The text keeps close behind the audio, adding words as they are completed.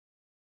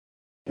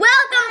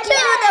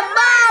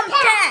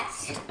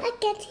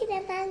to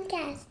the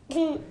podcast.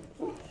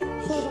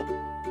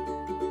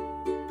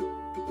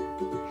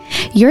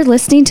 You're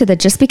listening to the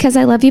Just Because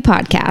I Love You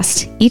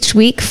podcast. Each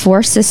week,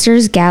 4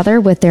 sisters gather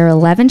with their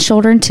 11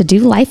 children to do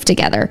life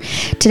together.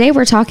 Today,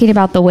 we're talking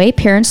about the way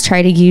parents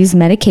try to use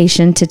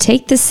medication to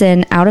take the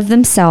sin out of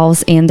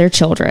themselves and their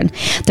children.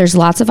 There's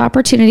lots of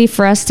opportunity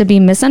for us to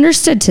be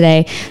misunderstood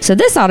today, so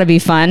this ought to be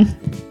fun.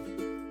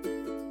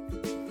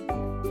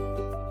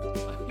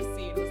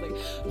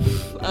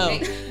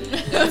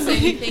 Don't say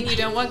anything you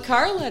don't want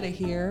Carla to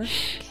hear.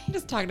 I'm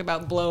just talking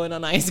about blowing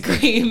on ice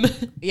cream.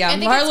 Yeah,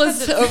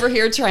 Marla's over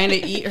here trying to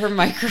eat her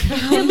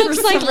microphone. It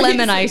looks like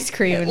lemon ice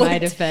cream in my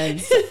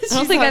defense. I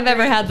don't think I've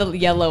ever had the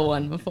yellow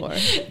one before.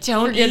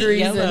 Don't eat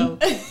yellow.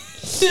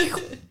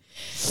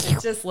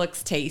 It just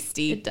looks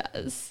tasty. It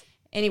does.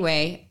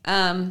 Anyway,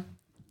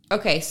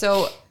 okay,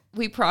 so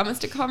we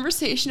promised a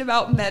conversation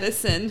about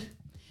medication,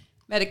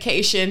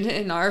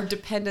 and our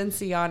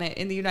dependency on it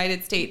in the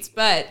United States,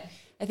 but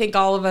I think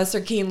all of us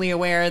are keenly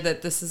aware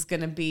that this is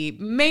going to be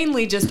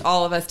mainly just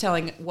all of us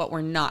telling what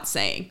we're not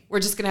saying. We're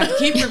just going to have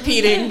to keep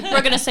repeating. We're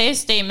going to say a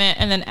statement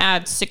and then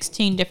add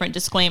 16 different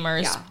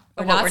disclaimers. Yeah.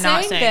 We're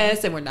not saying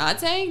this and we're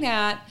not saying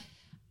that.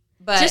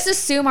 But Just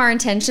assume our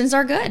intentions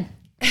are good.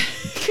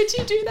 Could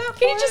you do that for us?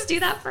 Can you just do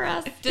that for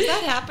us? Does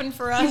that happen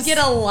for us? You get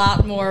a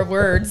lot more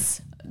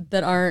words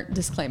that aren't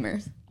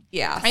disclaimers.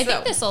 Yeah. I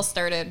think this all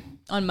started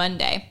on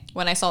Monday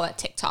when I saw that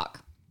TikTok.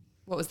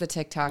 What was the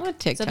TikTok? So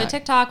the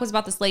TikTok was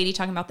about this lady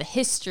talking about the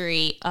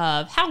history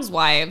of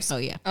housewives from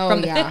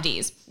the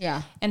 50s.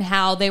 Yeah. And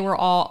how they were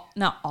all,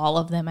 not all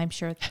of them, I'm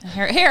sure.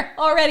 Here,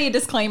 already a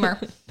disclaimer.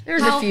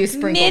 There's a few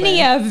sprinkled Many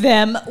in. of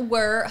them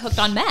were hooked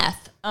on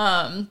meth.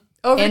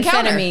 Over the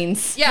counter.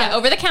 Amphetamines. Yeah,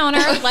 over the counter.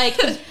 Like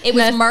it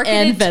was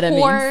marketed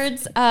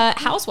towards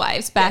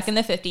housewives back in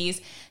the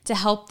 50s to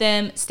help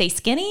them stay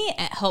skinny.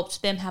 It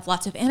helped them have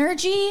lots of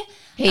energy.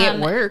 Hey, it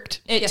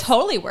worked. It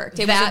totally worked.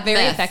 It was a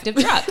very effective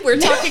drug. We're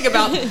talking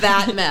about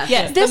that meth.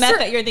 Yes, the meth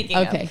that you're thinking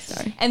of. Okay,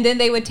 sorry. And then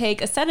they would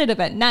take a sedative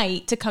at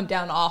night to come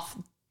down off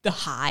the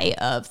high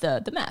of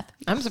the meth.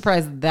 I'm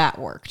surprised that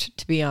worked,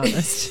 to be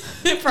honest.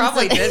 It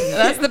probably didn't.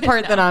 That's the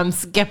part that I'm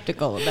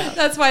skeptical about.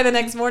 That's why the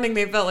next morning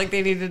they felt like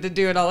they needed to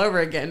do it all over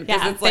again.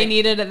 Yeah, it's they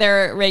needed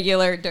their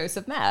regular dose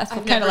of meth.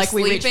 Kind of like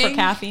we reach for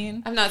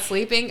caffeine. I'm not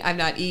sleeping. I'm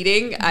not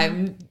eating.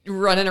 I'm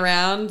running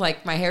around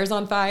like my hair's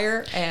on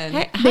fire.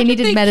 And They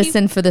needed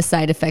medicine for the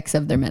side effects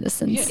of their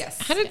medicines. yes.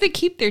 How did they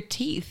keep their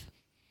teeth?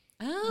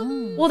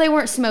 Well, they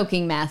weren't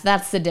smoking meth.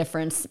 That's the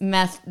difference.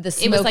 Meth, the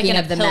It was like smoking in a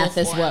of the pill meth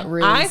is form. what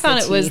ruins I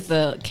thought the it was teeth.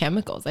 the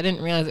chemicals. I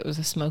didn't realize it was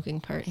the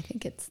smoking part. I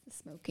think it's the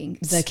smoking,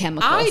 the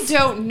chemicals. I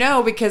don't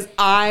know because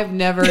I've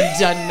never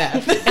done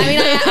meth. I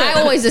mean, I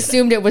always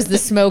assumed it was the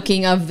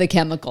smoking of the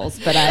chemicals,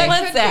 but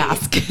Let's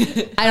ask.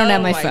 I don't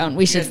have my my phone.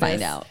 We should goodness.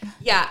 find out.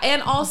 Yeah,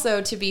 and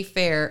also to be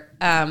fair,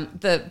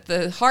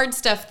 the hard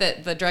stuff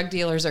that the drug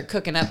dealers are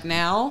cooking up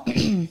now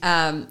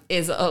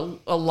is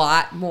a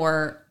lot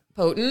more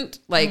potent.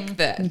 Like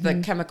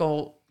the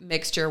chemical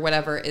mixture,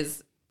 whatever,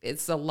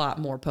 it's a lot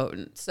more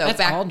potent. So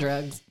That's all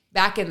drugs.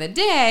 Back in the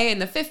day, in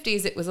the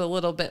 50s, it was a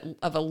little bit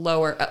of a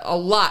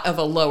lot of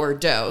a lower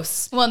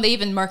dose. Well, and they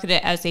even marketed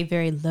it as a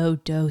very low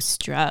dose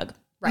drug.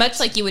 Right. Much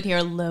like you would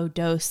hear low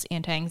dose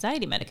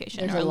anti-anxiety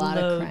medication. There's or a lot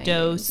of low crying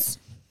dose.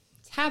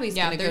 Tabby's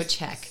gonna go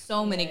check.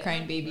 So many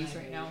crying babies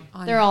right now.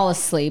 They're all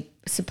asleep,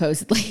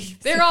 supposedly.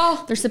 They're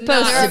supposed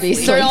not to be asleep.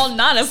 asleep. They're all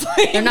not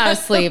asleep. They're not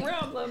asleep.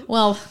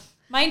 Well,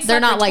 Mine they're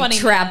slept not for like 20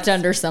 trapped minutes.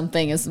 under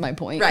something is my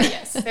point. Right.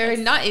 Yes. They're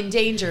not in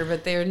danger,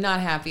 but they're not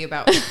happy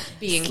about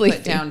being put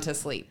Sleeping. down to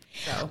sleep.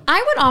 So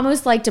I would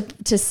almost like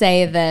to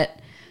say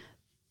that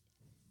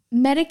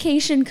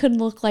medication could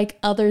look like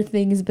other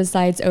things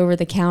besides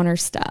over-the-counter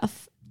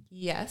stuff.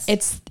 yes,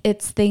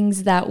 It's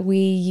things that we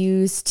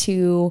use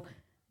to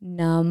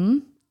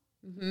numb.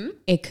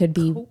 It could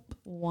be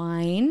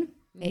wine.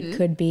 It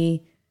could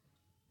be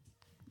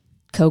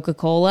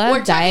Coca-Cola,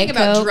 we're Diet talking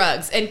about Coke.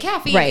 drugs, and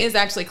caffeine Right. is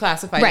actually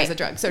classified Right. as a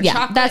drug. So yeah,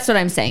 chocolate, that's what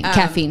I'm saying.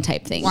 Caffeine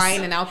type things.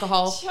 wine, and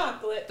alcohol.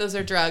 Chocolate. Those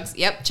are drugs.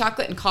 Yep,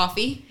 chocolate and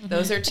coffee.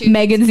 Those are two.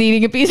 Megan's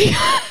eating a piece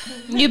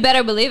of You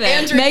better believe it.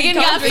 Andrew- Megan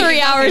got Drinking 3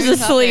 coffee, hours of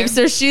drinking sleep, coffee.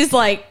 so she's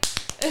like,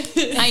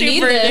 I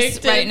need this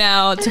addicted. right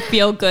now to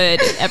feel good,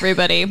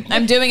 everybody.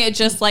 I'm doing it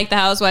just like the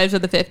housewives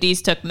of the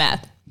 50s took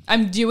meth.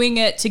 I'm doing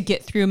it to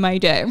get through my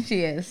day.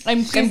 she is.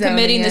 I'm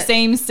committing the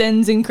same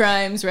sins and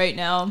crimes right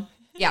now.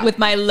 Yeah. With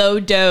my low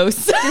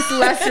dose. Just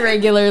less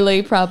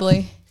regularly,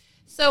 probably.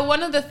 So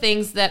one of the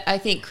things that I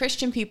think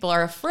Christian people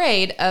are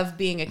afraid of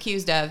being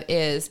accused of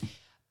is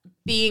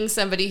being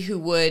somebody who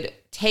would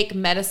take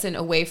medicine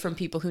away from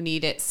people who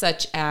need it,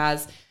 such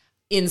as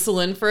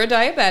insulin for a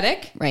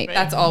diabetic. Right.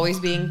 That's always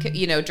being,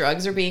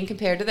 drugs are being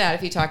compared to that.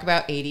 If you talk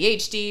about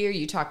ADHD or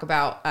you talk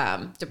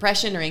about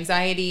depression or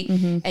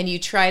anxiety, and you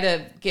try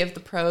to give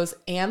the pros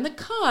and the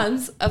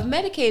cons of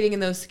medicating in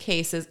those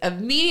cases,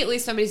 immediately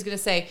somebody's going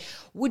to say,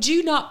 would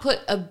you not put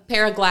a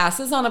pair of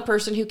glasses on a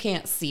person who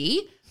can't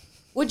see?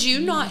 Would you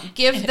not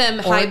give them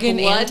high Organ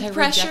blood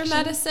pressure anti-rejection?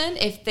 medicine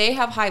if they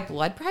have high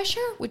blood pressure?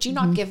 Would you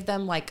not give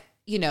them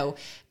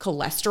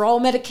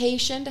cholesterol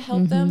medication to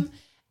help them?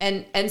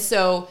 And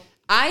so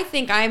I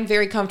think I'm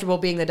very comfortable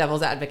being the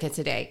devil's advocate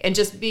today and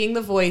just being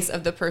the voice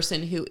of the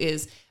person who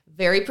is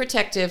very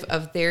protective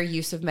of their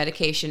use of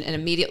medication and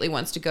immediately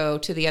wants to go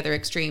to the other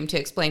extreme to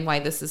explain why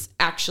this is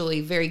actually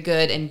very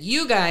good. And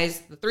you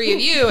guys, the three of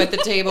you at the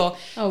table,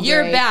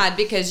 you're great. bad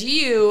because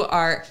you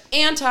are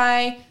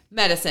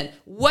anti-medicine.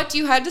 What do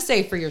you have to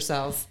say for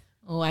yourselves?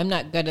 Oh, I'm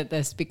not good at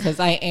this because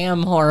I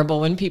am horrible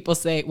when people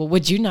say, well,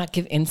 would you not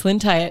give insulin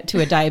to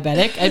a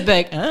diabetic? I'd be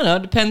like, I don't know,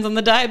 depends on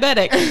the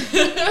diabetic.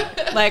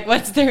 Like,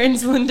 what's their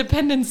insulin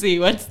dependency?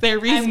 What's their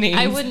reasoning?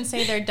 I wouldn't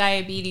say their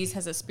diabetes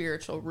has a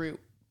spiritual root.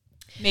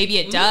 Maybe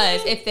it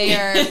does if they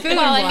are.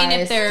 Well, I mean,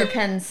 if they're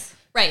depends.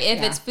 right,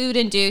 if it's food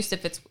induced,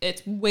 if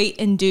it's weight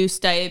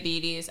induced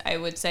diabetes, I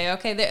would say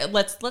okay.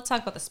 Let's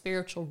talk about the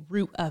spiritual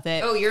root of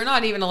it. Oh, you're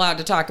not even allowed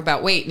to talk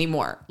about weight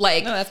anymore.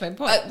 Like, No, that's my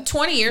point.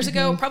 20 years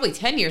ago, probably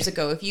 10 years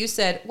ago, if you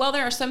said, well,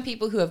 there are some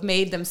people who have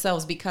made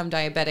themselves become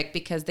diabetic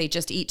because they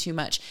just eat too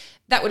much,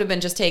 that would have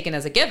been just taken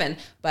as a given.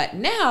 But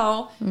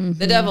now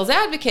the devil's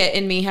advocate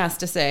in me has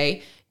to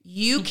say,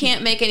 you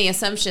can't make any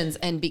assumptions.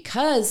 And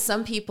because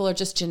some people are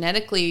just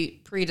genetically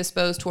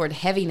predisposed toward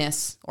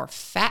heaviness or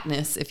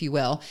fatness, if you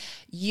will,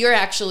 you're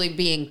actually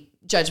being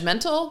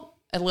judgmental,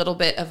 a little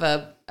bit of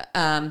a,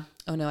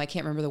 oh no, I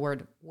can't remember the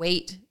word,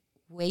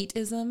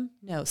 weightism?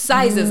 No,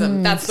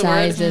 sizeism. That's the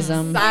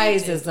Sizeism. word.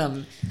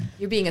 Sizeism.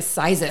 You're being a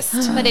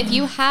sizist. But if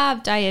you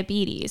have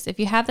diabetes, if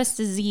you have this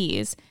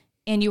disease,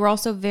 and you are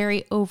also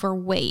very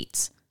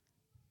overweight,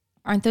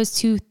 aren't those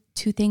two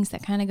things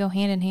that kind of go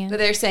hand in hand? But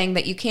they're saying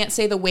that you can't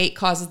say the weight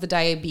causes the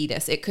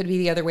diabetes. It could be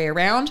the other way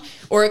around,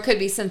 or it could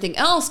be something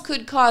else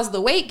could cause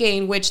the weight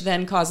gain, which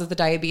then causes the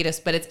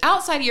diabetes, but it's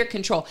outside of your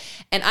control.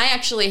 And I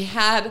actually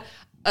had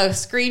a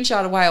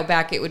screenshot a while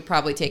back. It would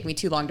probably take me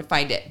too long to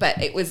find it,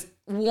 but it was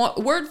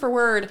word for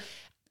word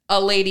a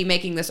lady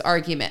making this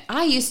argument.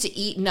 I used to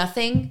eat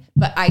nothing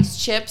but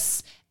ice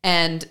chips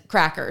and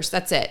crackers.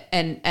 That's it.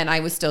 And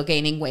I was still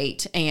gaining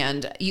weight.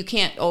 And you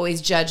can't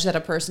always judge that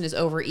a person is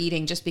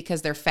overeating just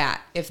because they're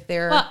fat. If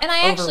they're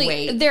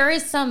overweight. There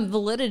is some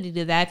validity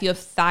to that if you have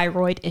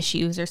thyroid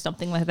issues or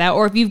something like that,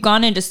 or if you've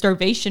gone into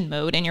starvation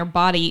mode and your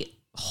body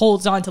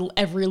holds on to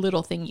every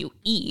little thing you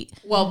eat.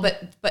 Well,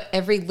 but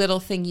every little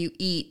thing you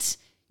eat,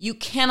 you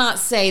cannot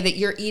say that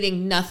you're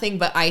eating nothing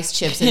but ice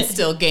chips and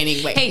still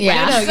gaining weight. Hey,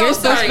 Yeah. No, you're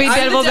supposed to be I'm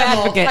the devil's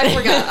devil. advocate. I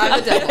forgot. I'm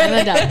the devil. I'm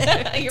a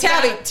devil.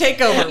 Tabby,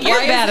 take over. You're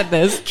bad at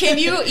this. Can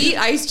you eat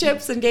ice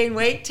chips and gain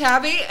weight,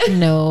 Tabby?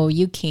 No,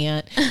 you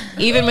can't.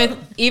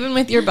 Even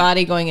with your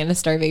body going into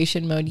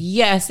starvation mode,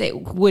 yes,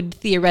 it would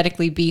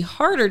theoretically be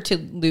harder to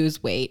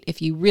lose weight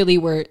if you really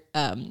were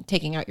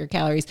taking out your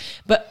calories.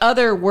 But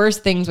other worse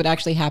things would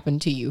actually happen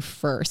to you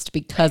first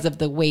because of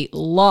the weight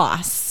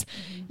loss.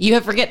 You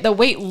forget the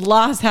weight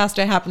loss has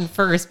to happen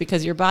first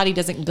because your body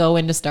doesn't go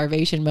into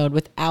starvation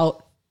mode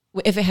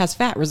if it has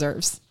fat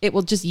reserves. It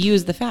will just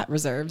use the fat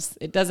reserves.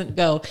 It doesn't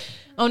go,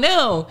 oh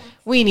no,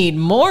 we need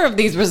more of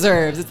these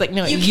reserves. It's like,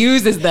 no, it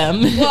uses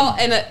them. Well,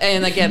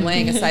 and again,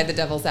 laying aside the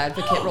devil's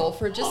advocate role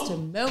for just a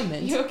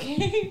moment. You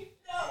okay?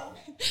 No.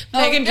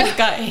 Megan just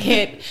got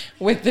hit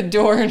with the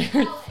door in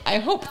her, I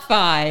hope,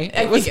 thigh.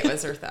 I think it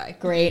was her thigh.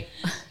 Great.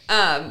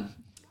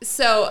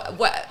 So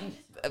what?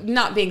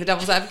 Not being the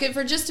devil's advocate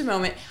for just a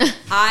moment,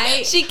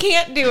 She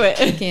can't do it.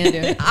 Can't do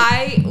it.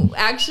 I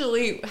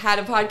actually had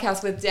a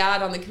podcast with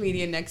Dad on The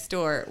Comedian Next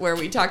Door where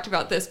we talked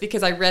about this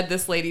because I read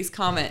this lady's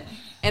comment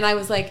and I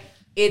was like,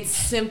 it's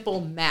simple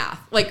math.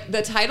 Like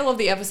the title of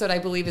the episode, I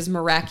believe, is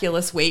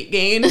Miraculous Weight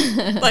Gain.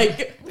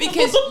 Like,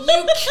 because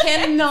you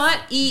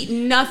cannot eat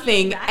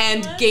nothing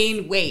and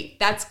gain weight.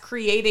 That's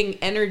creating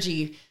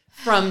energy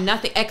from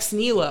nothing. Ex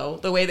nihilo,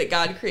 the way that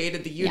God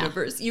created the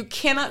universe. You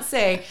cannot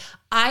say,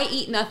 I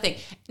eat nothing.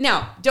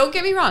 Now, don't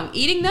get me wrong.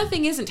 Eating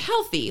nothing isn't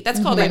healthy.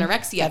 That's called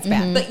anorexia. That's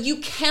bad. But you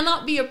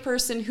cannot be a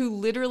person who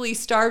literally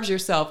starves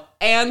yourself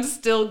and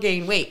still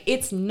gain weight.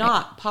 It's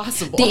not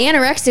possible. The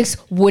anorexics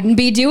wouldn't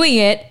be doing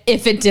it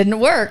if it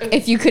didn't work.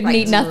 If you couldn't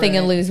eat nothing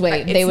and lose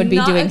weight, they It's would be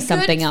not doing a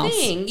something good else.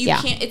 thing. You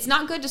can't. It's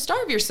not good to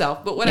starve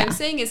yourself. But what I'm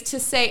saying is to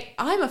say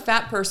I'm a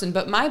fat person,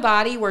 but my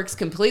body works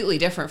completely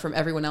different from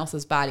everyone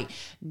else's body.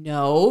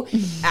 No,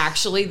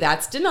 actually,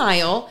 that's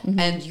denial,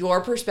 and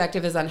your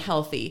perspective is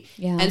unhealthy.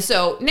 Yeah. And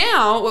so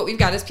now what we've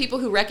got is people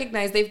who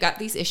recognize they've got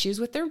these issues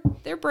with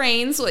their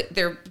brains. Like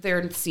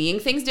they're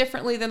seeing things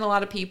differently than a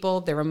lot of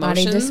people. Their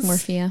Body emotions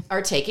dysmorphia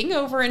are taking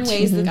over in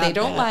ways that they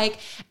don't like.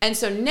 And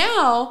so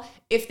now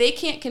if they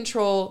can't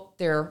control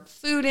their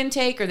food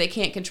intake or they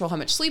can't control how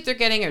much sleep they're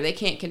getting or they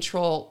can't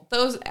control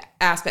those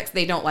aspects,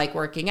 they don't like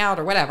working out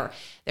or whatever,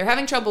 they're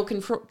having trouble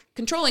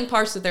controlling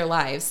parts of their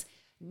lives.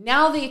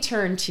 Now they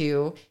turn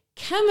to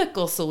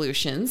chemical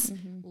solutions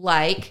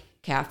like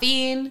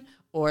caffeine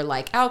or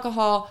like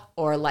alcohol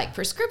or like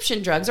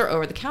prescription drugs or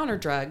over-the-counter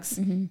drugs.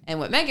 And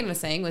what Megan was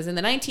saying was in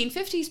the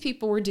 1950s,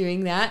 people were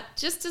doing that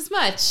just as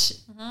much,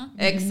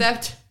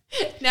 except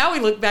now we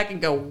look back and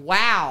go,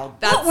 wow.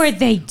 What were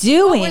they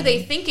doing? What were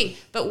they thinking?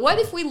 But what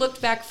if we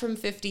looked back from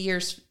 50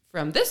 years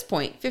from this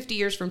point, 50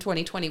 years from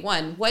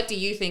 2021, what do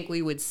you think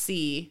we would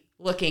see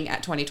looking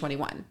at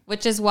 2021.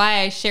 Which is why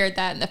I shared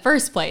that in the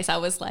first place. I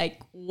was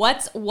like,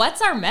 what's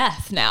our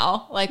meth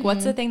now? Like,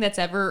 what's the thing that's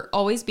ever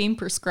always being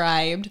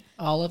prescribed?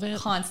 All of it.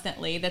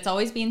 Constantly. That's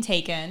always being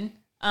taken.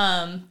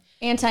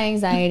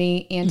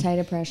 Anti-anxiety,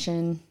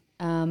 anti-depression.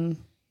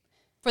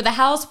 For the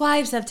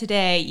housewives of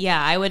today, yeah,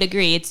 I would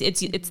agree.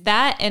 It's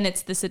that, and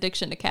it's this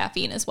addiction to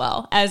caffeine as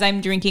well, as I'm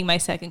drinking my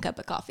second cup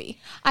of coffee.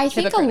 I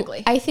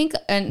think,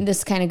 and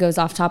this kind of goes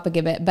off topic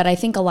a bit, but I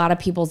think a lot of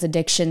people's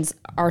addictions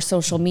are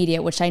social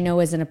media, which I know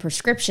isn't a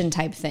prescription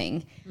type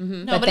thing,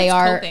 but they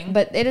are. Coping.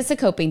 But it is a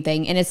coping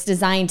thing, and it's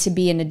designed to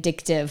be an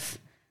addictive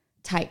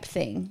type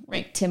thing.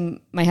 Right. Like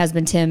Tim, my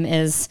husband Tim,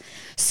 is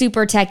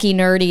super techie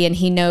nerdy, and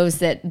he knows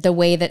that the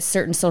way that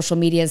certain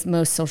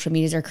most social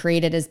medias are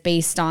created is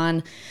based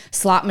on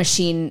slot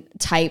machine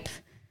type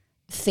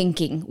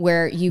thinking,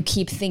 where you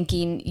keep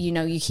thinking,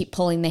 you keep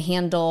pulling the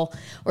handle,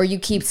 or you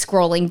keep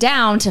scrolling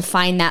down to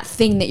find that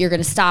thing that you're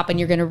going to stop and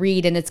you're going to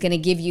read, and it's going to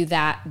give you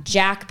that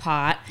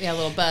jackpot. Yeah, a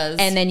little buzz.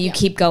 And then you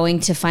keep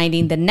going to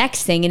finding the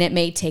next thing, and it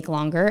may take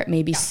longer, it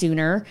may be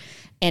sooner,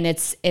 and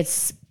it's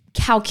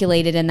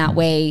calculated in that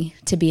way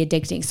to be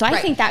addicting. So I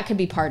think that could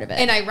be part of it.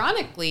 And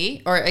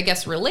ironically, or I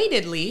guess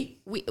relatedly,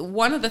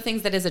 one of the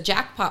things that is a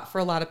jackpot for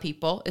a lot of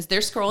people is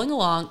they're scrolling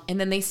along and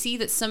then they see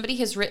that somebody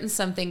has written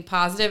something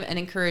positive and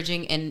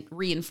encouraging and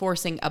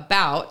reinforcing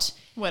about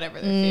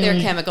whatever their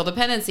chemical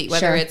dependency,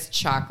 whether it's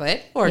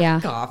chocolate or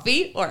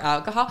coffee or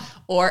alcohol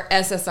or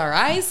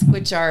SSRIs,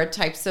 which are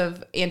types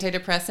of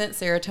antidepressant,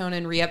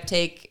 serotonin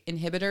reuptake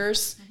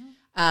inhibitors.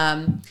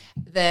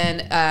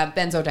 Then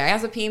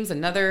benzodiazepines,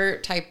 another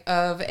type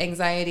of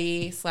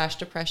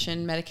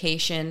anxiety/depression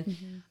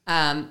medication.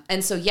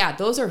 And so,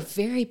 those are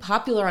very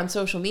popular on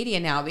social media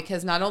now,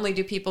 because not only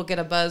do people get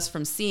a buzz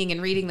from seeing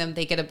and reading them,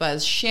 they get a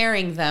buzz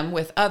sharing them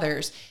with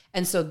others.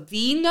 And so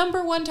the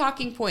number one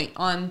talking point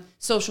on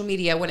social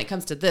media when it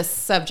comes to this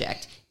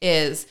subject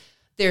is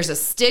there's a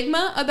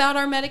stigma about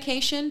our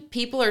medication.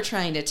 People are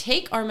trying to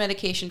take our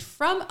medication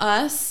from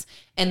us.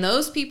 And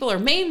those people are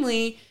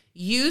mainly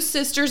you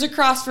sisters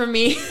across from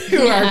me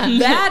who are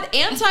bad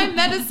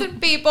anti-medicine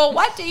people.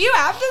 What do you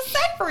have to say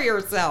for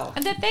yourself?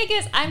 And the thing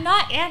is, I'm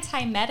not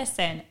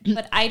anti-medicine,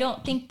 but I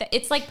don't think that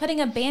it's like putting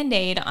a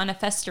Band-Aid on a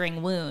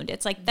festering wound.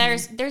 It's like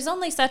there's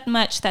only so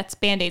much that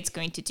Band-Aid's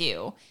going to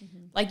do.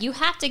 Like, you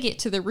have to get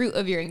to the root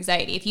of your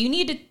anxiety. If you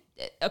need to,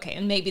 okay,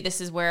 and maybe this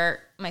is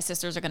where my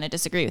sisters are going to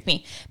disagree with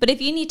me, but if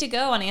you need to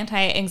go on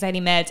anti-anxiety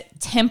meds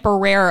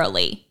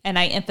temporarily, and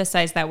I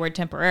emphasize that word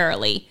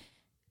temporarily,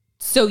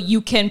 so you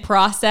can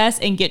process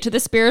and get to the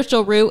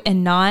spiritual root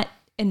and not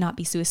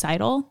be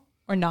suicidal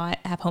or not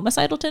have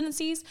homicidal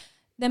tendencies,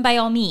 then by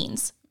all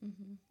means.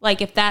 Like,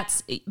 if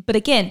that's, but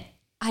again,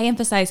 I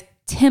emphasize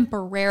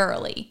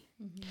temporarily.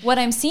 What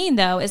I'm seeing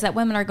though is that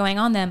women are going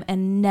on them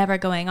and never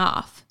going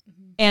off,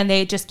 and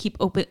they just keep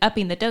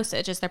upping the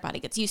dosage as their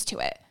body gets used to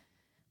it.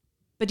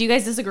 But do you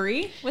guys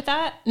disagree with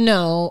that?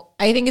 No,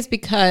 I think it's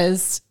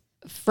because,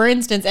 for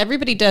instance,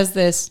 everybody does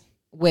this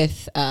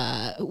with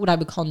what I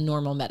would call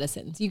normal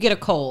medicines. You get a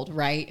cold,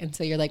 right? And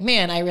so you're like,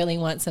 man, I really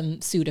want some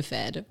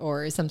Sudafed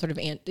or some sort of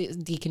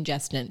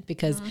decongestant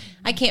because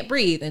I can't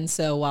breathe. And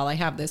so while I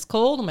have this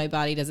cold and my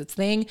body does its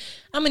thing,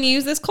 I'm going to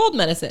use this cold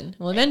medicine.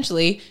 Well,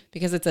 eventually,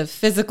 because it's a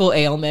physical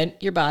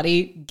ailment, your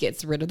body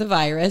gets rid of the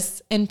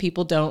virus and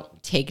people don't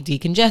take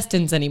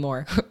decongestants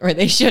anymore, or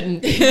they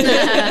shouldn't.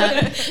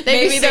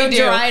 They'd be so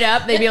dried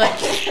up. They'd be like,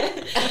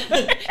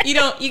 you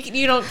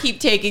don't keep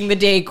taking the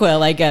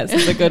Dayquil, I guess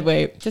is a good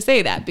way to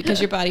say that, because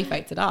your body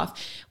fights it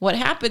off. What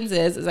happens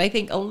is I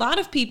think a lot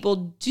of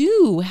people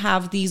do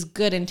have these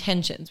good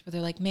intentions where they're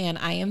like, man,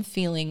 I am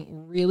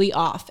feeling really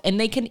off. And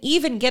they can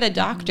even get a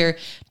doctor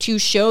to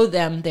show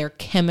them their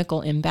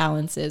chemical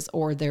imbalances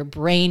or their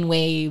brain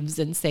waves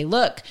and say,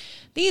 look,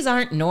 these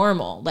aren't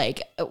normal.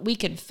 Like, we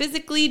can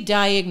physically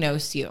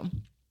diagnose you.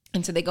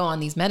 And so they go on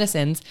these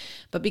medicines,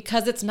 but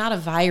because it's not a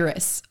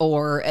virus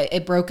or a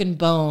broken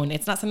bone,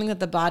 it's not something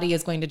that the body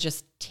is going to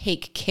just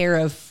take care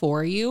of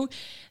for you.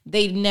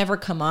 They never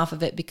come off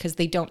of it because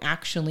they don't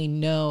actually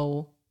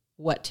know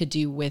what to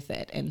do with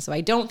it. And so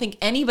I don't think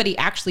anybody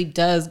actually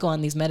does go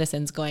on these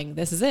medicines going,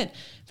 this is it.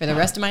 For the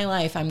rest of my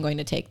life, I'm going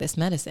to take this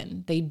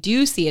medicine. They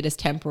do see it as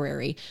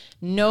temporary.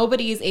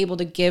 Nobody is able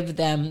to give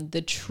them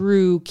the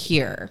true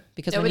cure,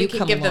 because nobody when you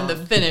can give them the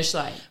finish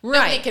line.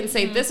 Right. Nobody can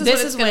say, this is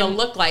what it's going to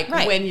look like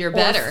when you're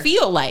better. Or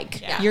feel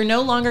like you're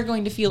no longer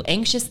going to feel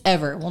anxious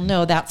ever. Well,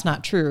 no, that's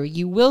not true.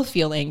 You will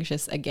feel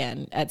anxious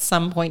again at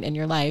some point in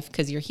your life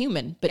because you're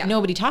human, but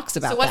nobody talks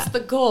about that. So what's the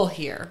goal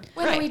here?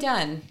 When are we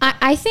done?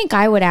 I think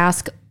I would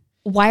ask,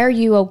 why are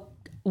you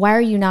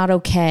not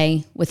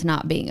okay with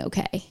not being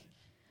okay?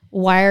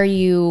 Why are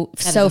you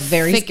so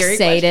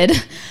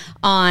fixated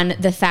on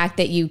the fact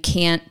that you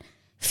can't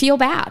feel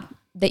bad,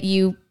 that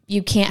you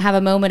can't have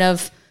a moment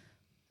of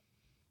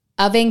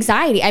of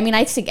anxiety. I mean,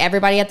 I think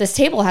everybody at this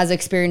table has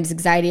experienced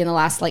anxiety in the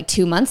last like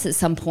 2 months at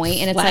some point,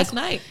 and it's Last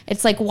night.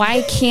 it's like,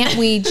 why can't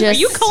we just? Are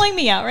you calling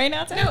me out right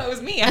now? No, it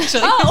was me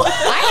actually. Oh,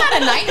 I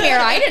had a nightmare.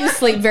 I didn't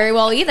sleep very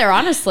well either,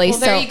 honestly. Well,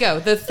 there you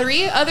go. The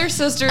 3 other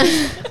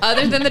sisters,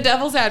 other than the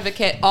devil's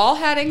advocate, all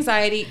had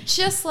anxiety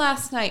just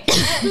last night.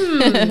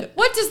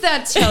 What does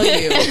that tell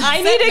you?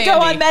 I need to go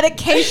on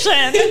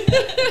medication,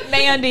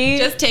 Mandy.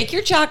 Just take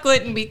your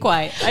chocolate and be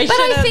quiet. But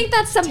I think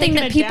that's something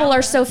that people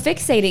are so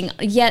fixating.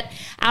 Yet,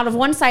 out of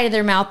one side of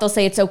their mouth, they'll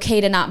say it's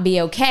okay to not be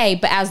okay.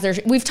 But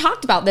we've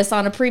talked about this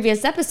on a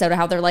previous episode,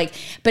 how they're like,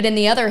 but in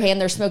the other hand,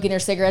 they're smoking their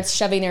cigarettes,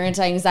 shoving their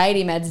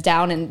anti-anxiety meds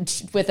down,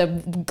 and with a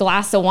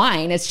glass of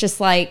wine. It's just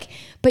like,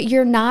 but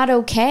you're not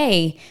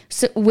okay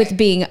with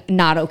being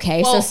not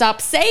okay. So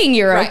stop saying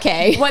you're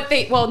okay. What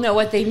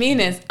they mean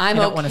is I'm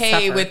don't wanna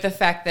okay suffer. with the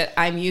fact that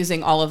I'm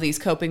using all of these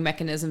coping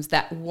mechanisms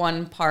that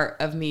one part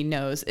of me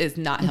knows is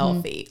not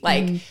healthy.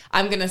 Like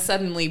I'm going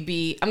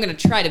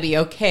to try to be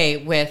okay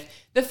with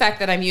the fact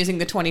that I'm using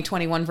the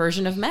 2021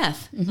 version of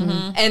meth.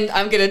 And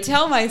I'm going to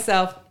tell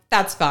myself,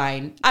 that's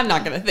fine. I'm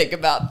not going to think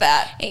about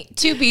that. Hey,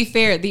 to be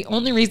fair, the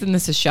only reason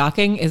this is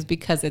shocking is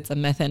because it's a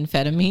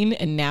methamphetamine,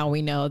 and now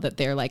we know that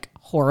they're like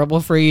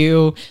horrible for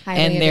you,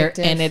 Highly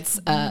addictive. and it's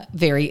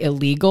very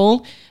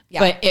illegal.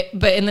 Yeah.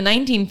 But in the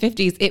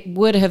 1950s, it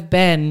would have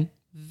been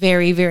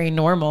very, very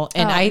normal.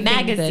 And I think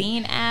that-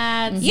 magazine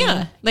ads.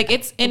 yeah, like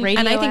it's and I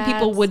Radio think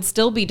people ads. would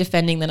still be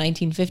defending the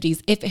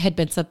 1950s if it had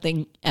been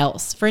something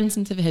else. For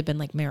instance, if it had been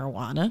like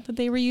marijuana that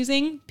they were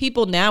using,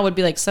 people now would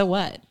be like, so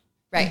what?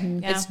 Right.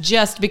 It's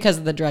just because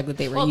of the drug that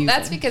they were using.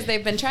 That's because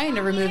they've been trying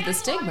to remove the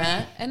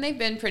stigma, and they've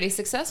been pretty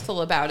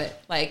successful about it.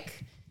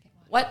 Like,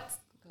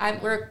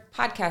 we're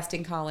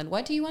podcasting, Colin.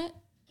 What do you want?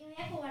 Can we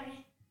have water?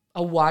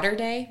 A water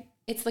day?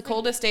 It's the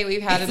coldest day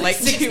we've had in like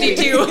 2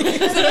 weeks.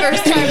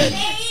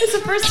 It's the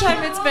first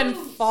time it's been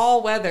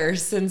fall weather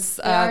since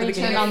the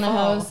beginning Turn of on the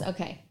fall. hose.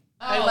 Okay.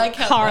 I like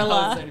how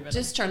Carla.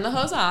 Just turn the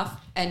hose off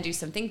and do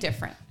something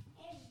different.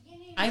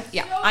 I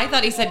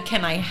thought he said,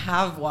 "Can I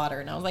have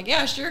water?" And I was like,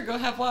 "Yeah, sure, go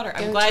have water."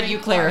 I'm Go glad drink you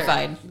water.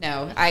 clarified.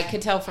 No, I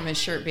could tell from his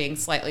shirt being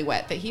slightly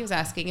wet that he was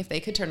asking if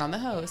they could turn on the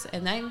hose,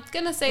 and I'm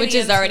gonna say Which the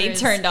is answer already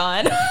turned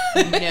on.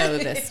 No,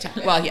 this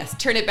time. Well, yes,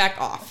 turn it back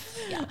off.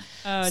 Yeah.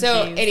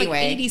 So geez.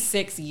 anyway,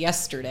 86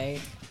 yesterday.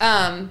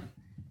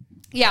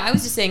 yeah, I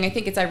was just saying, I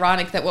think it's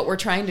ironic that what we're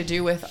trying to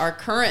do with our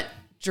current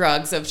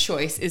drugs of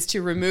choice is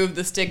to remove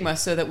the stigma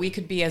so that we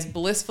could be as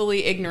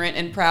blissfully ignorant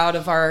and proud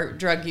of our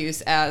drug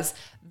use as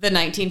the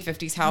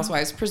 1950s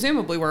housewives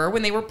presumably were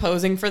when they were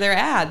posing for their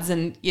ads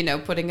and,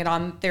 putting it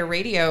on their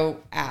radio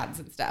ads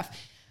and stuff.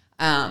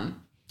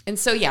 And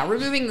so, yeah,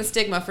 removing the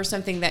stigma for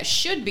something that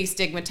should be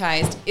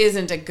stigmatized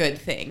isn't a good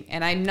thing.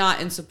 And I'm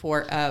not in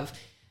support of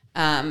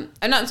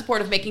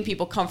making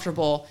people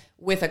comfortable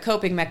with a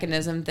coping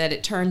mechanism that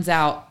it turns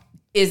out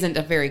isn't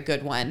a very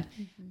good one.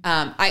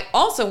 I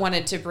also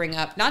wanted to bring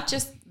up not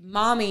just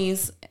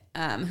mommies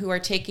who are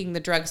taking the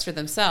drugs for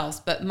themselves,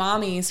 but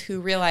mommies who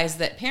realize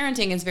that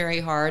parenting is very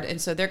hard, and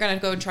so they're going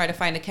to go and try to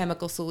find a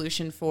chemical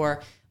solution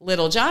for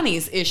little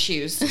Johnny's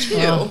issues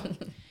too.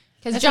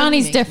 Because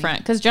Johnny's different.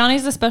 Because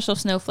Johnny's a special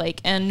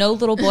snowflake, and no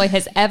little boy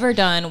has ever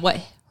done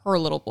what her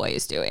little boy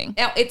is doing.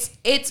 Now,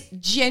 it's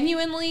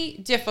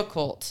genuinely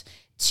difficult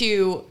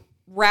to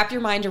wrap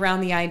your mind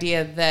around the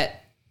idea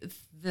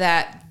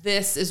that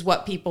this is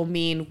what people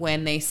mean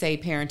when they say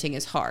parenting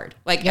is hard.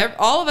 Like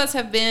all of us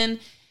have been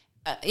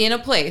in a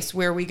place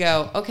where we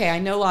go, okay, I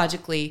know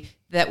logically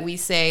that we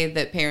say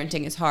that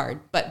parenting is hard,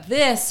 but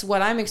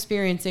what I'm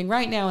experiencing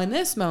right now in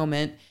this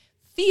moment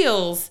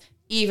feels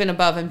even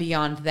above and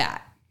beyond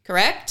that.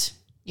 Correct?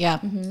 Yeah.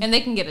 And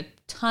they can get a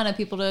ton of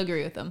people to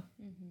agree with them.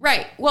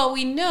 Right. Well,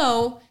 we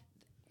know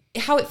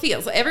how it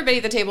feels. Everybody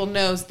at the table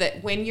knows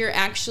that when you're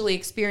actually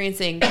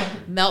experiencing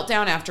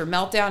meltdown after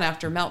meltdown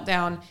after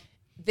meltdown,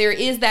 there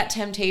is that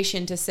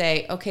temptation to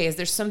say, okay, is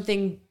there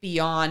something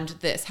beyond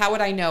this? How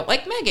would I know?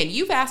 Like Megan,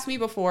 you've asked me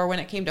before when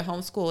it came to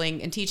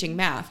homeschooling and teaching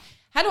math,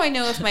 how do I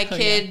know if my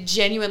kid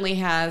genuinely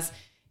has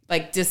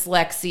like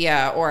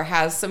dyslexia or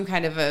has some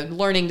kind of a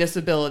learning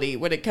disability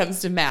when it comes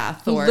to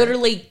math? Or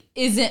Literally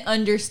isn't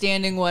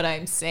understanding what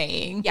I'm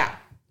saying. Yeah.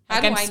 How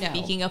Like do I'm I know?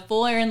 speaking a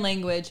foreign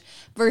language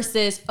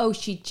versus,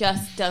 she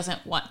just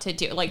doesn't want to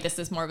do it. Like this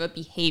is more of a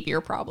behavior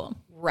problem.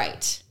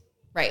 Right.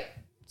 Right.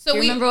 So Do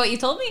you remember what you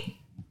told me?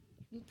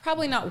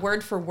 Probably not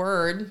word for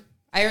word.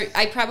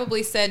 I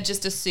probably said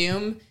just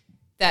assume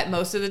that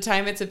most of the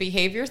time it's a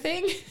behavior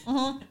thing.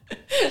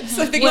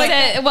 Something like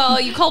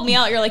that. You called me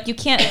out. You're like, you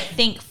can't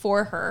think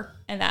for her.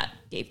 And that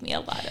gave me a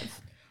lot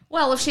of...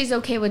 Well, if she's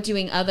okay with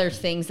doing other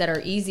things that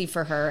are easy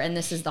for her, and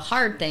this is the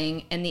hard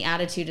thing, and the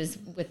attitude is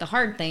with the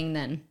hard thing,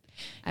 then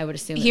I would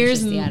assume it's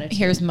just the attitude.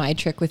 Here's my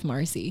trick with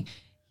Marcy.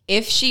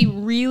 If she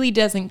really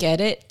doesn't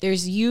get it,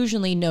 there's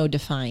usually no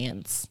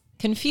defiance.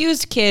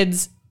 Confused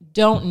kids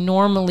don't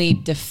normally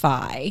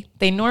defy.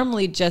 They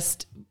normally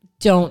just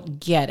don't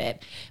get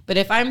it. But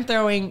if I'm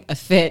throwing a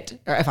fit,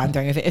 or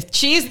if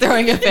she's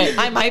throwing a fit,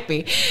 I might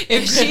be.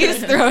 If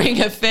she's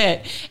throwing a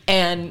fit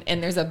and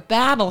there's a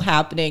battle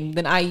happening,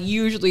 then I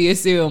usually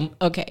assume,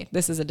 okay,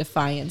 this is a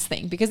defiance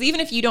thing. Because even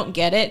if you don't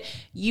get it,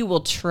 you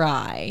will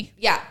try.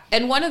 Yeah.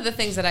 And one of the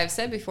things that I've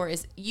said before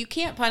is you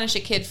can't punish a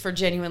kid for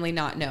genuinely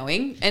not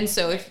knowing. And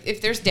so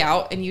if there's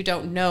doubt and you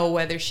don't know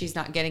whether she's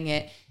not getting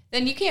it,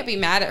 then you can't be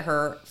mad at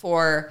her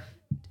for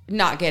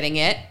not getting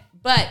it.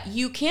 But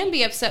you can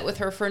be upset with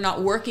her for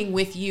not working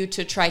with you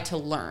to try to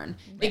learn.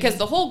 Because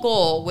the whole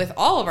goal with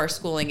all of our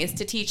schooling is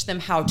to teach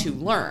them how to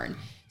learn.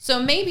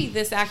 So maybe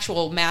this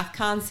actual math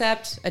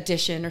concept,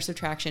 addition or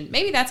subtraction,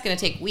 maybe that's going to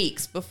take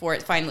weeks before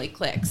it finally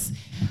clicks.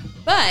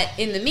 But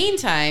in the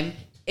meantime,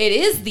 it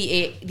is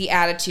the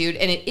attitude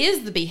and it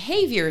is the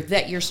behavior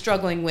that you're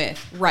struggling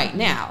with right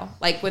now.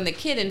 Like when the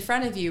kid in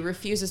front of you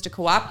refuses to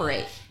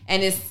cooperate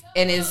and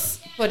is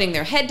putting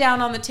their head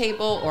down on the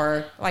table,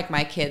 or like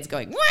my kids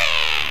going, wah!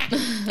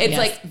 It's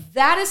like,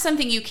 that is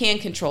something you can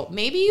control.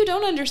 Maybe you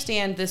don't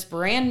understand this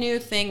brand new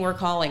thing we're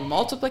calling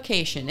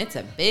multiplication. It's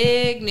a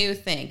big new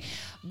thing.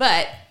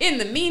 But in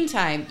the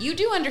meantime, you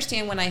do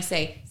understand when I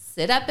say,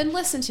 sit up and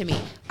listen to me.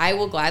 I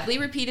will gladly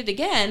repeat it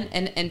again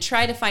and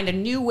try to find a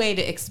new way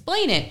to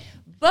explain it.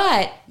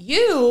 But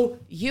you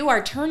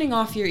are turning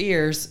off your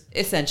ears,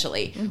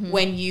 essentially,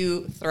 when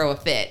you throw a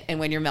fit and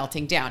when you're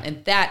melting down.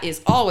 And that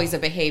is always a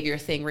behavior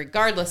thing,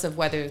 regardless of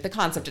whether the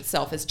concept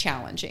itself is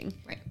challenging.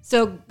 Right.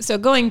 So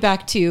going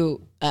back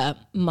to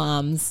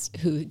moms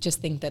who just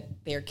think that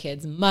their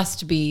kids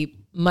must be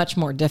much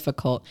more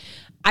difficult,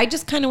 I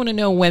just kind of want to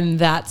know when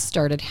that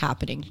started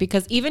happening.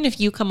 Because even if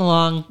you come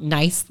along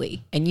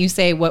nicely and you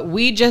say what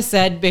we just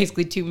said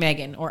basically to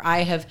Megan, or I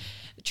have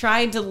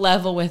tried to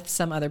level with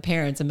some other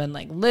parents and been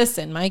like,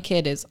 listen, my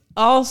kid is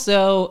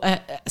also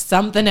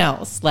something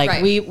else. Like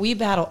right. we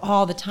battle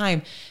all the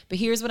time, but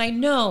here's what I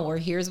know, or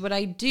here's what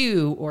I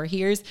do, or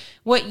here's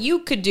what you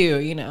could do.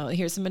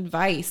 Here's some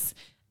advice.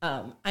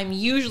 I'm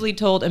usually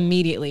told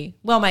immediately,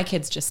 well, my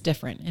kid's just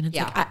different. And it's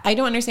like, I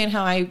don't understand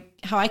how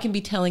I can be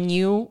telling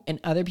you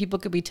and other people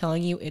could be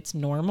telling you it's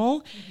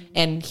normal.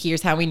 And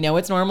here's how we know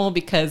it's normal,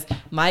 because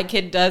my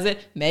kid does it,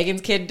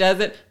 Megan's kid does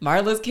it,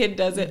 Marla's kid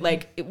does it.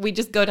 Like, we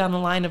just go down the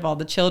line of all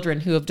the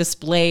children who have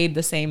displayed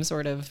the same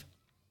sort of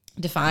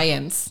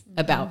defiance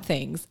about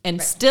things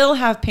and still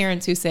have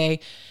parents who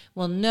say,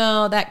 well,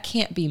 no, that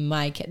can't be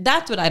my kid.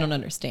 That's what I don't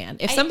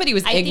understand. If somebody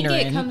was ignorant. I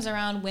think it comes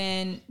around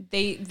when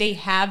they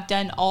have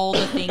done all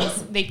the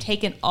things, they've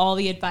taken all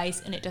the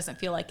advice, and it doesn't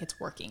feel like it's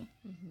working.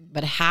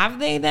 But have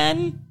they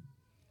then?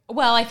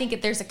 Well, I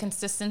think there's a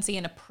consistency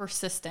and a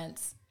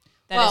persistence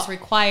that is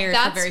required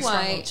for very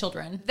strong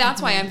children.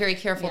 That's why I'm very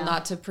careful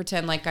not to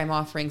pretend like I'm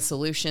offering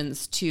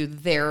solutions to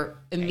their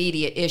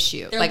immediate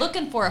issue. They're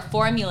looking for a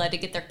formula to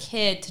get their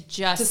kid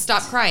to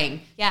stop crying.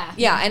 Yeah.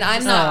 Yeah, and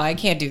I'm not. I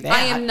can't do that.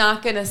 I am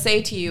not going to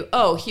say to you,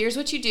 oh, here's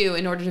what you do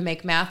in order to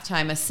make math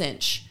time a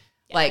cinch.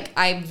 Yeah. Like,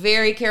 I'm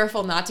very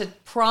careful not to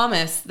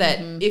promise that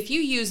if you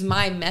use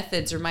my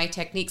methods or my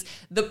techniques,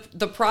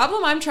 the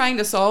problem I'm trying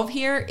to solve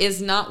here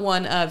is not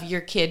one of your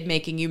kid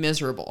making you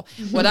miserable.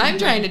 What I'm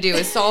trying to do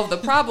is solve the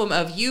problem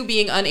of you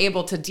being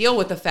unable to deal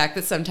with the fact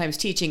that sometimes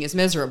teaching is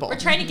miserable. We're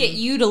trying to get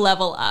you to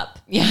level up.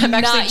 Yeah, I'm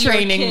actually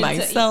training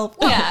myself.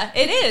 Yeah,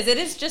 it is. It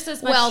is just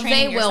as much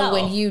training they will yourself.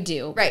 when you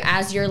do. Right.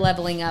 As you're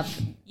leveling up,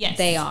 yes.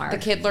 they are. The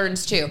kid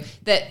learns too.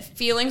 That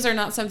feelings are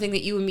not something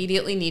that you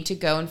immediately need to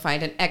go and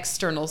find an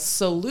external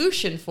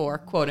solution for,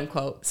 quote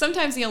unquote.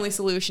 Sometimes the only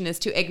solution is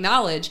to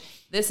acknowledge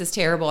this is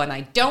terrible and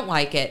I don't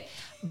like it,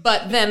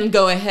 but then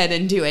go ahead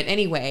and do it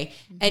anyway.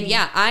 And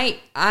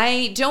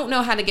I don't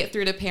know how to get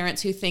through to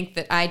parents who think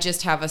that I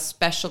just have a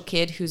special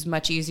kid who's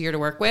much easier to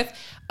work with,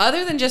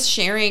 other than just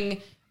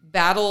sharing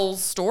battle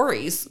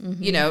stories.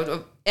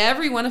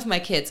 Every one of my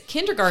kids,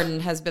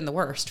 kindergarten has been the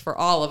worst for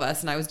all of us.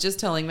 And I was just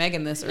telling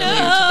Megan this earlier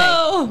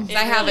today.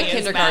 I have a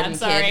kindergarten kid.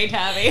 Sorry,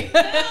 Tabby.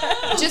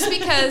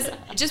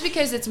 just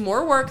because it's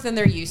more work than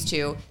they're used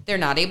to. They're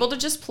not able to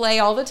just play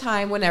all the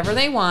time whenever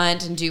they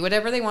want and do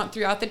whatever they want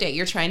throughout the day.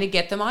 You're trying to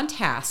get them on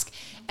task.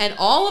 And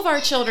all of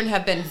our children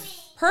have been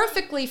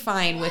perfectly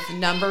fine with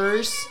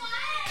numbers,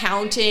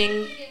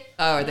 counting.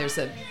 Oh, there's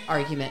an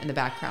argument in the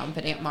background,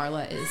 but Aunt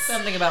Marla is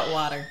Something about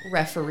water.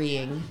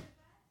 refereeing.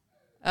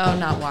 Oh,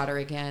 not water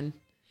again.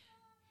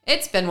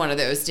 It's been one of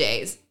those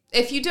days.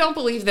 If you don't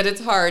believe that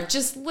it's hard,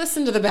 just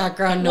listen to the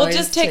background noise. We'll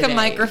just take today. a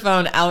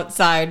microphone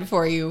outside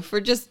for you for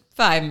just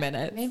 5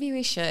 minutes. Maybe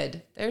we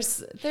should.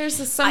 There's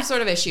some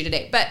sort of issue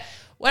today. But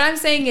what I'm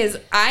saying is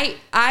I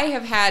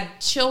have had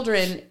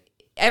children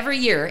every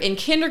year, in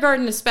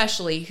kindergarten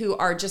especially, who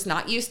are just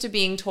not used to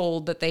being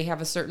told that they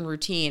have a certain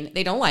routine.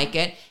 They don't like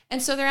it.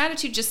 And so their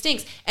attitude just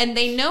stinks. And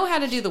they know how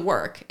to do the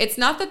work. It's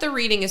not that the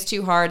reading is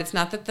too hard. It's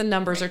not that the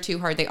numbers are too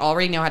hard. They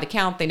already know how to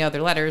count. They know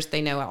their letters.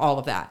 They know all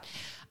of that.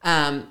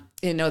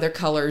 They know their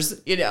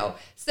colors,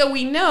 So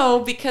we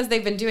know, because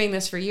they've been doing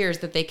this for years,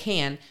 that they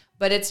can.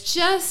 But it's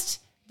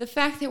just the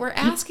fact that we're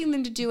asking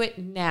them to do it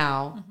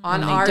now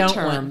on our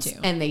terms.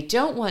 And they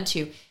don't want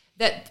to.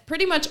 That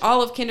pretty much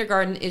all of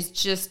kindergarten is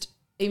just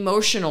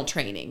emotional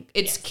training.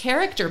 It's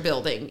character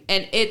building,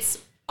 and it's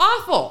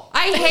awful.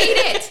 I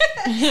hate it.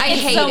 I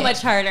hate so it.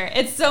 much harder.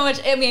 It's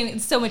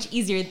so much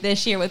easier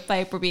this year with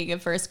Piper being in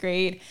first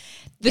grade.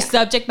 The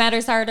subject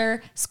matter's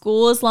harder.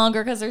 School is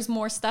longer because there's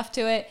more stuff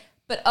to it.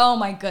 But oh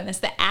my goodness,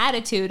 the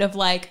attitude of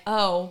like,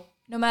 oh,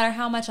 no matter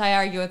how much I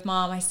argue with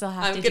mom, I still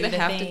have to do the thing.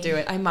 I'm going to have to do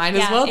it. I might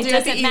as well do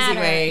it the easy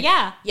way.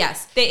 Yeah.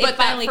 Yes. But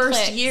that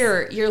first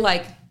year, you're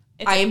like,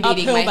 I am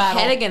beating my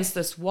head against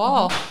this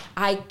wall.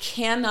 I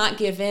cannot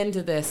give in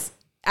to this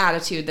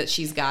attitude that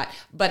she's got.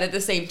 But at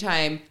the same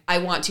time, I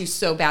want to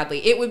so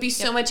badly. It would be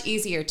so much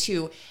easier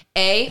to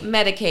A,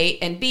 medicate,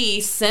 and B,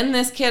 send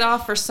this kid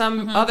off for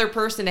some other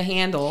person to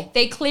handle.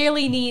 They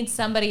clearly need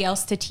somebody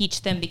else to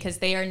teach them because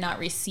they are not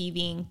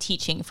receiving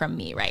teaching from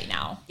me right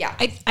now. Yeah.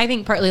 I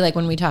think partly like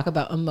when we talk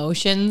about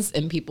emotions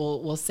and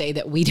people will say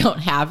that we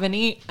don't have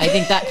any, I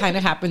think that kind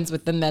of happens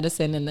with the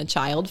medicine and the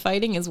child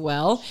fighting as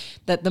well,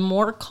 that the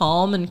more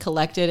calm and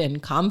collected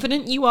and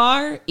confident you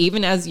are,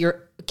 even as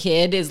your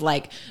kid is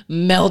like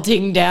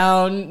melting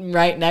down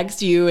right next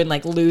to you and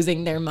like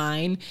losing their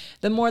mind,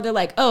 the more they're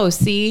like, oh,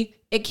 see,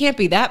 it can't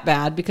be that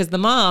bad because the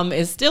mom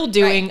is still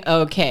doing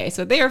okay.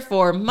 So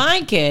therefore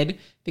my kid,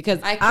 because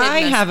I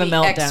have a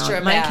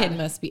meltdown, my kid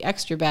must be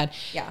extra bad.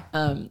 Yeah.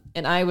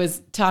 And I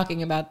was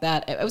talking about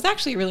that. It was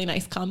actually a really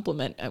nice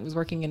compliment. I was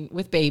working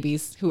with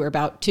babies who are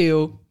about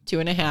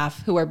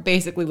 2.5, who are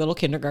basically little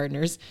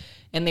kindergartners.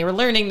 And they were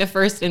learning the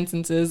first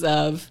instances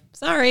of,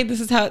 sorry, this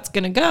is how it's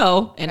going to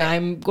go. And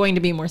I'm going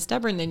to be more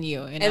stubborn than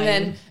you.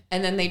 And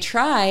then they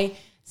try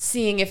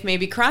seeing if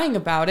maybe crying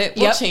about it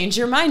will change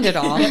your mind at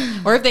all.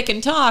 Or if they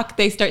can talk,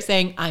 they start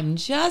saying, I'm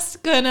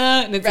just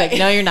gonna, and it's like,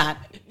 no, you're not.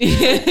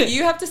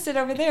 You have to sit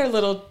over there,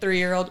 little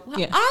 3-year-old.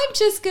 Well, I'm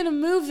just going to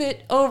move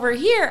it over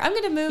here. I'm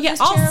going to move this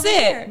chair over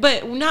here.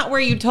 But not where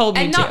you told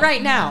me and to. not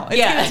right now.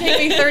 It's going to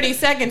take me 30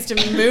 seconds to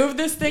move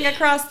this thing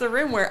across the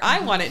room where I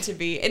want it to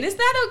be. And is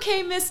that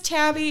okay, Miss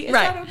Tabby? Is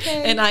that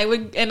okay? And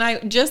I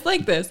just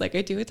like this, like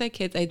I do with my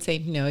kids, I'd say,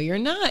 no, you're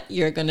not.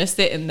 You're going to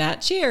sit in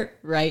that chair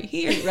right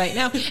here, right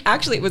now.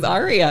 Actually, it was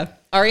Aria.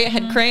 Aria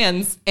had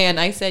crayons, and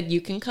I said,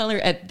 you can color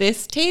at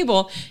this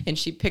table. And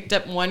she picked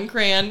up one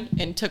crayon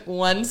and took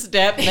one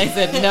step, and I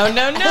said, no.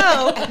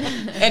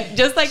 And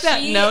just like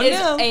that, She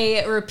is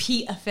a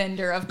repeat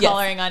offender of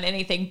coloring on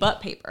anything but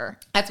paper.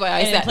 That's why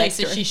I sat next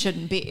to her. She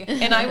shouldn't be.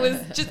 And I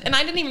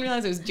didn't even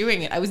realize I was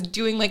doing it. I was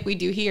doing like we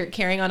do here,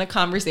 carrying on a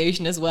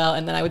conversation as well.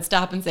 And then I would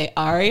stop and say,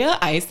 Aria,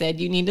 I said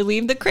you need to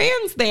leave the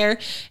crayons there.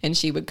 And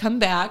she would come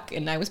back,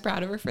 and I was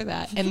proud of her for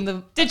that.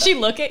 And did she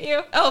look at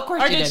you? Oh, of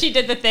course she did. Or did she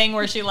did the thing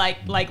where she like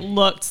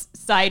looked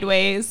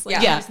sideways?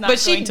 Like But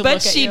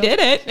she did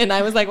it, and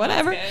I was like,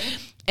 whatever.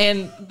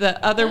 And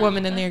the other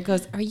woman in there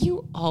goes, are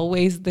you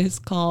always this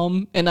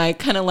calm? And I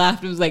kind of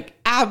laughed and was like,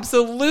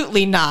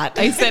 absolutely not.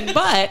 I said,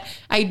 but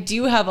I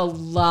do have a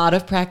lot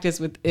of practice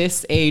with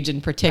this age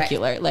in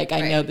particular. Like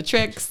I know the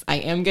tricks. I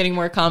am getting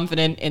more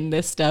confident in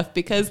this stuff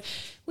because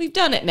we've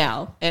done it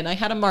now. And I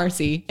had a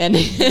Marcy, and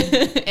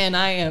and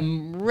I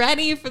am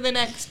ready for the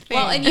next thing.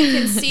 Well, and you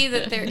can see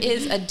that there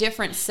is a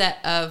different set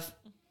of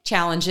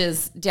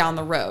challenges down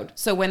the road.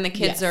 So when the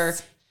kids are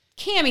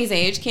Cammie's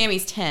age,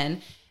 Cammie's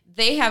 10,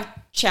 they have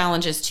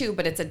challenges too,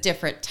 but it's a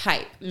different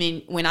type. I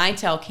mean, when I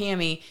tell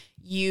Cammie,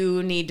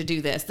 you need to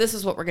do this, this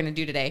is what we're going to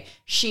do today,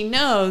 she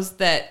knows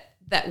that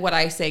what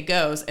I say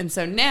goes. And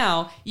so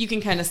now you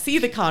can kind of see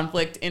the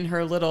conflict in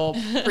her little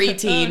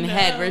preteen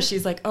head where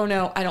she's like, oh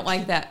no, I don't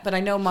like that. But I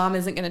know mom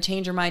isn't going to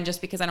change her mind just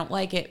because I don't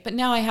like it. But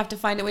now I have to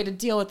find a way to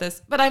deal with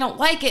this. But I don't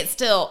like it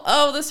still.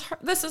 Oh,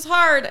 this is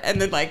hard.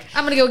 And then like,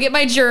 I'm going to go get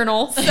my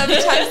journal. Sometimes,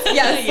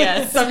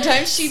 yes.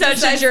 Sometimes she Such a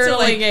decides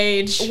journaling to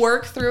age.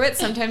 work through it.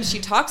 Sometimes she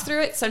talks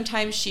through it.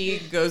 Sometimes she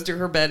goes to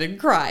her bed and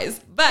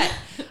cries.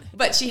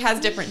 But she has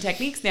different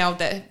techniques now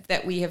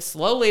that we have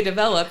slowly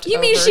developed.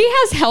 You mean she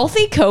has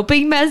healthy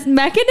coping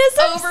mechanisms?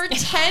 Over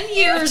 10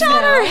 years You've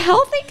taught now. her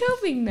healthy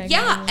coping mechanisms.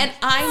 Yeah, and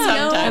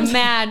I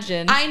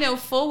Imagine. I know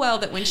full well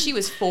that when she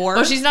was 4...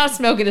 Well, she's not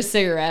smoking a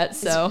cigarette,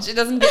 so. She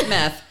doesn't get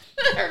meth.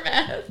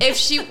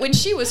 When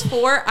she was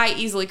 4, I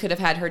easily could have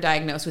had her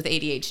diagnosed with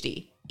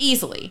ADHD.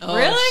 Easily.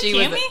 Really?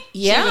 Cammie?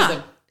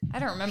 Yeah. I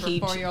don't remember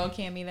 4-year-old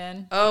Cammie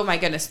then. Oh my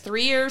goodness,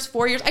 3 years,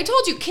 4 years. I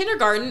told you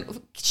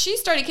kindergarten. She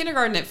started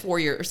kindergarten at 4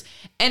 years,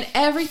 and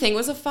everything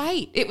was a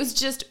fight. It was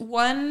just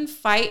one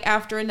fight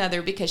after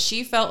another because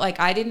she felt like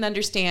I didn't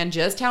understand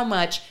just how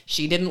much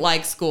she didn't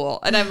like school.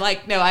 And I'm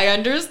like, no, I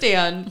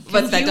understand,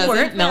 but that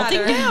doesn't matter.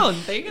 Melting down.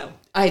 There you go.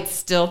 I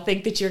still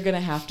think that you're going to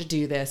have to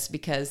do this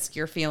because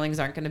your feelings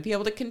aren't going to be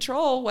able to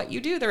control what you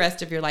do the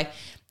rest of your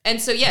life.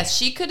 And so, yes,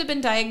 she could have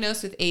been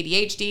diagnosed with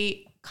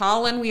ADHD.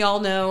 Colin, we all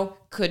know,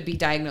 could be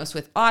diagnosed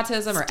with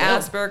autism or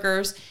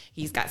Asperger's.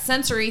 He's got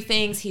sensory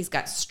things. He's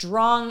got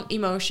strong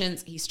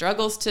emotions. He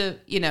struggles to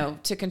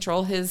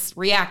control his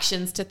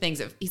reactions to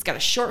things. He's got a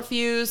short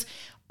fuse,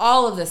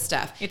 all of this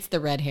stuff. It's the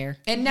red hair.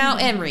 And now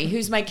Emery,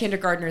 who's my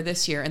kindergartner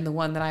this year and the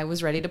one that I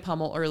was ready to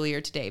pummel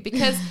earlier today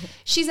because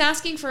she's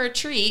asking for a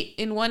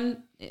treat on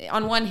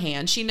one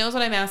hand. She knows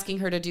what I'm asking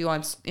her to do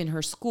in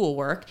her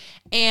schoolwork.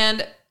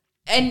 And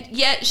And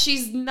yet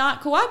she's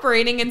not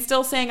cooperating and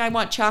still saying, I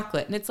want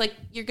chocolate. And it's like,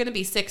 you're going to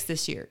be 6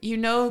 this year. You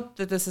know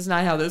that this is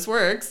not how this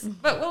works.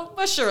 But well,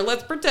 sure,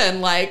 let's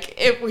pretend like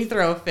if we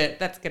throw a fit,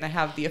 that's going to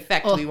have the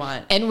effect we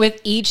want. And with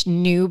each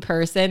new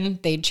person,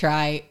 they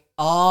try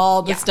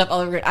all the stuff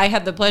all over. I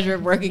had the pleasure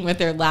of working with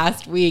her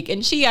last week,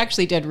 and she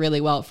actually did really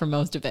well for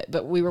most of it.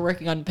 But we were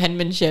working on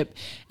penmanship,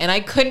 and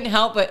I couldn't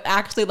help but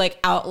actually like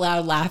out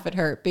loud laugh at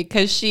her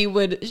because she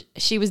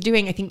was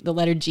doing, I think, the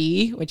letter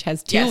G, which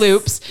has 2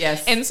 loops.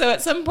 Yes. And so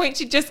at some point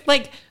she just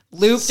like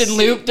looped and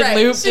looped and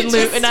looped and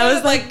looped. And I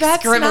was like,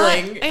 that's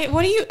scribbling.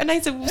 what are you? And I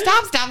said,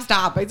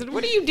 stop. I said,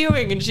 what are you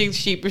doing? And she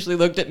sheepishly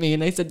looked at me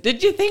and I said,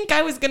 did you think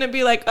I was going to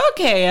be like,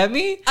 okay,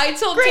 Emmy? I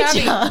told Great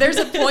Tabby, job. there's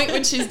a point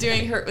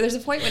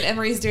when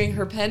Emery's doing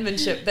her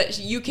penmanship that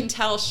you can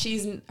tell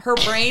her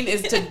brain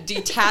is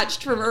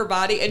detached from her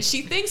body. And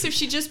she thinks if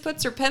she just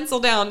puts her pencil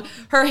down,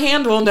 her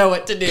hand will know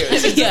what to do.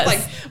 She's just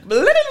like,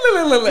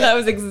 That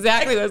was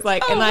exactly what it was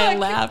like. And I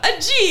laughed. A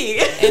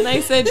G. And I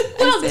said,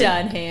 Well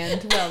done,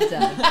 hand. Well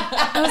done.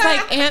 I was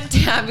like, Aunt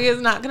Tabby is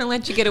not going to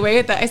let you get away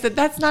with that. I said,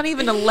 that's not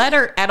even a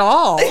letter at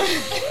all.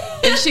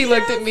 And she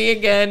looked at me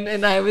again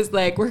and I was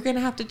like, we're going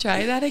to have to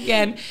try that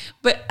again.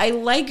 But I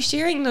like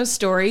sharing those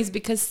stories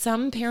because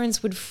some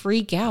parents would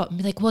freak out and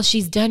be like, well,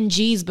 she's done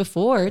G's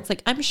before. It's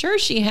like, I'm sure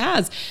she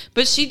has,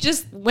 but she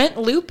just went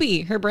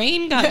loopy. Her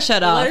brain got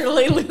shut off.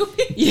 Literally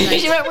loopy. Yeah,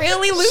 she went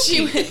really loopy.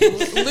 She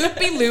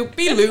went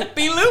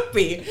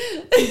loopy.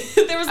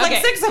 There was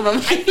like 6 of them.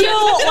 I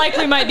feel like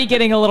we might be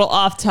getting a little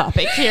off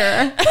topic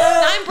here.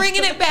 I'm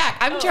bringing it back.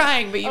 I'm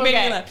trying, but you made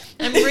me laugh.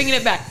 I'm bringing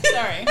it back.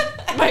 Sorry.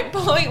 My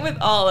point with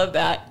all of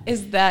that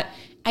is that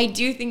I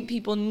do think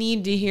people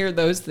need to hear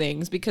those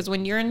things because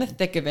when you're in the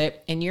thick of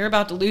it and you're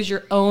about to lose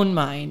your own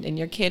mind and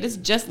your kid is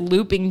just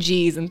looping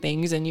G's and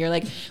things and you're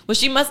like, well,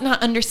 she must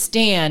not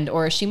understand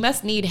or she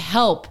must need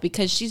help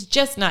because she's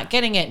just not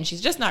getting it and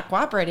she's just not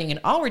cooperating and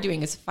all we're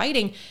doing is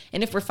fighting.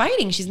 And if we're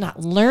fighting, she's not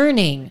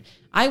learning.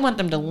 I want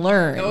them to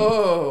learn.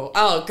 Oh,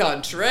 au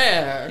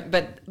contraire.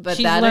 But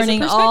She's that learning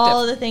is a perspective.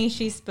 all the things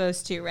she's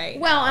supposed to, right?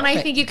 Well, and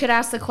I think you could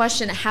ask the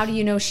question, how do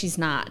you know she's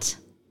not?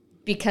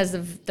 Because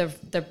of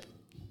the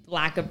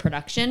lack of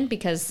production?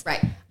 Because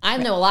I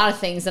know a lot of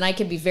things and I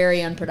can be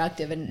very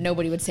unproductive and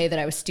nobody would say that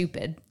I was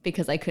stupid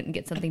because I couldn't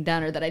get something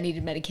done or that I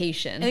needed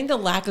medication. I think the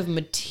lack of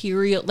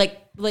material,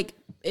 like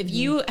if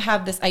you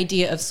have this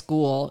idea of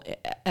school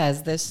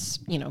as this,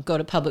 go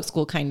to public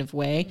school kind of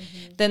way,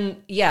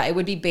 then it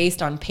would be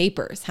based on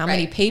papers. How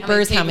many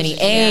papers, how many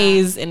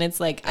A's, and it's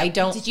like I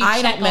don't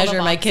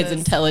measure my kid's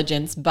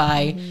intelligence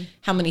by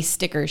how many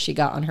stickers she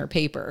got on her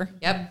paper.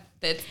 Yep.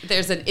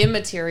 There's an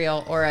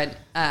immaterial or an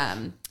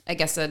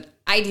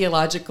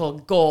ideological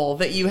goal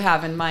that you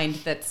have in mind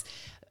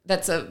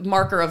that's a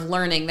marker of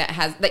learning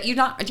that you're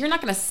not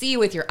going to see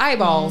with your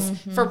eyeballs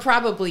for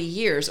probably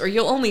years, or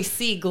you'll only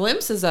see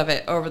glimpses of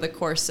it over the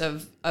course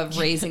of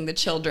raising the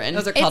children.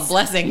 Those are called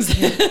blessings.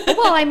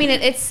 Well, I mean,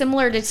 it's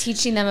similar to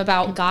teaching them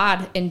about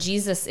God and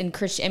Jesus and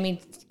Christian. I mean,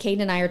 Caden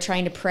and I are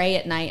trying to pray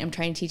at night. I'm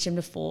trying to teach him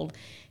to fold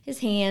his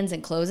hands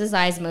and close his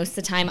eyes most of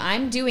the time.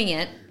 I'm doing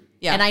it.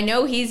 Yeah. And I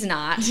know he's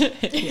not.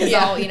 Because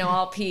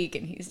I'll peek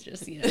and he's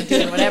just,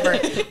 doing whatever.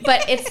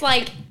 But it's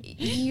like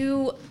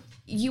you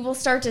will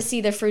start to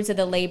see the fruits of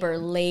the labor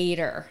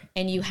later,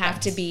 and you have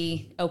to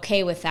be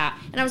okay with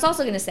that. And I was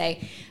also going to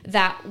say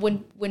that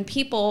when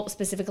people,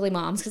 specifically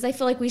moms, because I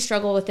feel like we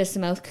struggle with this the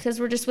most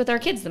because we're just with our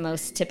kids the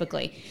most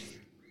typically.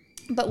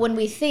 But when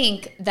we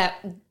think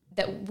that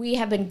we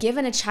have been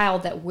given a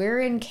child that we're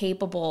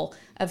incapable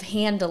of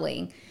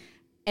handling,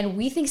 and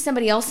we think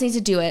somebody else needs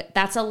to do it,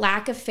 that's a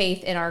lack of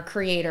faith in our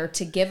Creator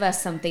to give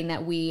us something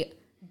that we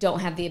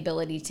don't have the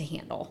ability to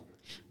handle.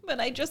 But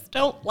I just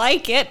don't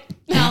like it.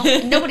 No,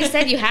 nobody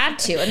said you had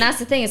to. And that's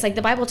the thing. It's like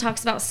the Bible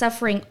talks about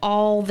suffering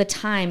all the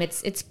time.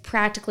 It's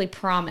practically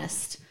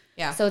promised.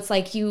 Yeah. So it's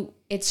like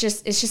it's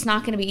just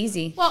not going to be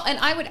easy. Well, and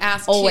I would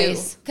ask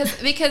always too,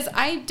 because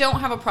I don't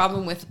have a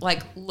problem with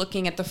like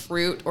looking at the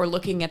fruit or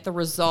looking at the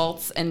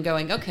results and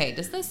going, okay,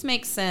 does this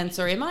make sense?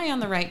 Or am I on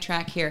the right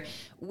track here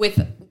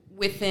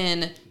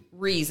within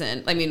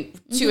reason? I mean,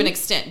 to an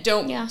extent,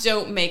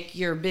 don't make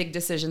your big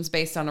decisions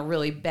based on a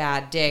really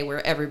bad day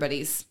where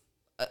everybody's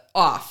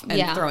off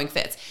and throwing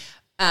fits.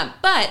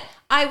 But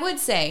I would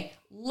say,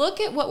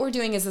 look at what we're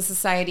doing as a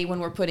society when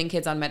we're putting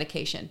kids on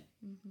medication.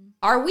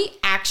 Are we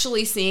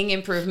actually seeing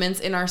improvements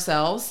in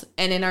ourselves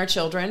and in our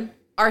children?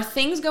 Are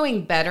things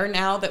going better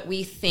now that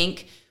we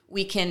think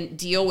we can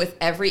deal with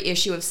every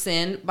issue of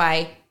sin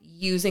by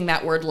using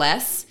that word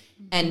less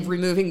and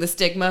removing the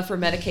stigma for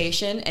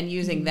medication and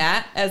using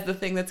that as the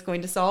thing that's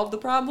going to solve the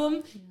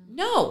problem?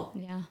 No.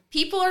 Yeah.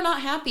 People are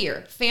not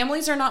happier.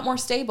 Families are not more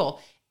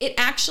stable. It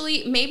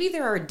actually, maybe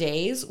there are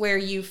days where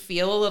you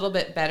feel a little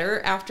bit better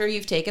after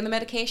you've taken the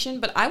medication,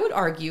 but I would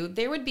argue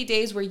there would be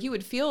days where you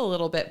would feel a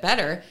little bit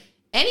better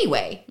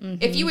anyway,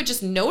 if you would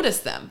just notice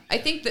them. I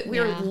think that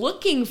we're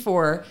looking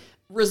for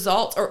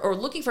results or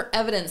looking for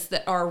evidence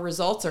that our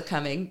results are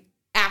coming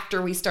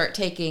after we start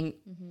taking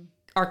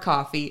our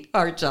coffee,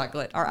 our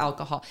chocolate, our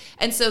alcohol.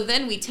 And so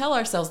then we tell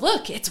ourselves,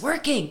 look, it's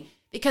working.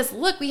 Because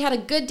look, we had a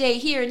good day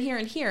here and here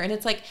and here. And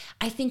it's like,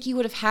 I think you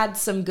would have had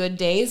some good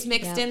days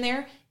mixed in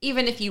there,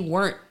 even if you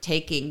weren't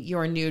taking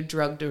your new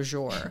drug du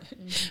jour.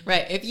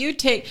 Right. If you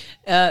take,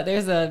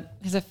 there's a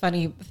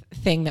funny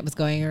thing that was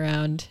going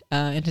around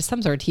into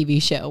some sort of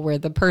TV show where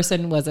the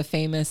person was a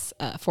famous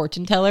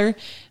fortune teller,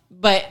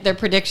 but their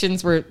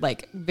predictions were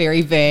like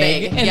very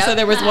vague. And so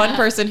there was one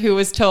person who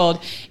was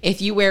told, if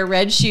you wear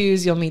red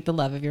shoes, you'll meet the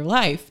love of your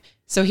life.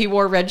 So he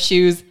wore red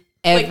shoes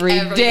every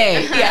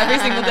day. Yeah, every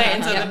single day.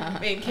 And so the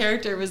main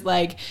character was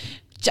like,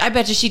 I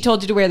bet you she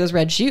told you to wear those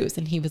red shoes.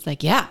 And he was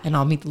like, yeah, and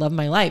I'll meet the love of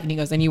my life. And he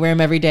goes, and you wear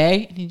them every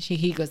day? And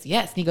he goes,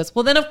 yes. And he goes,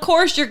 well, then of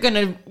course you're going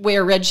to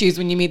wear red shoes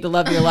when you meet the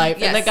love of your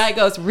life. And the guy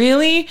goes,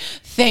 really?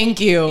 Thank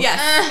you.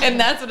 Yes. And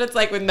that's what it's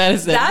like with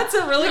medicine. That's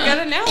a really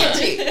good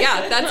analogy.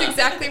 Yeah, that's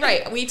exactly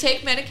right. We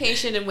take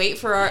medication and wait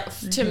for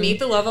to meet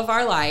the love of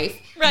our life.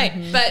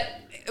 Right.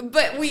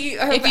 But we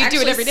have if you actually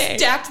do it every day,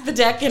 stacked the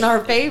deck in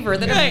our favor,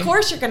 then of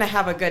course you're going to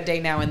have a good day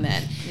now and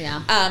then.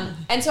 Yeah.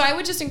 And so I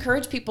would just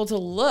encourage people to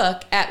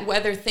look at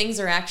whether things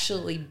are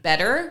actually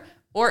better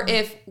or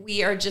if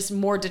we are just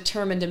more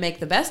determined to make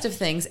the best of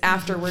things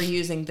after we're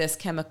using this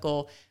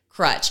chemical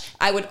crutch.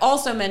 I would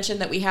also mention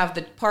that we have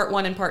the part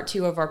 1 and part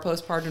 2 of our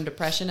postpartum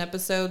depression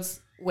episodes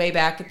way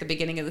back at the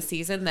beginning of the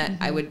season that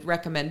I would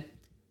recommend.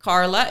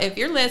 Carla, if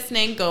you're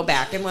listening, go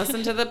back and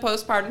listen to the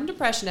postpartum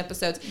depression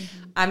episodes.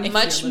 I'm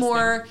much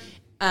more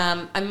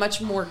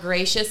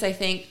gracious, I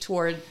think,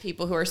 toward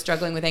people who are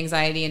struggling with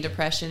anxiety and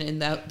depression in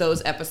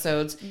those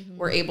episodes.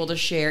 We're able to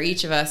share,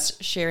 each of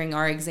us sharing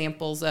our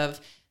examples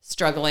of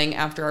struggling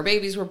after our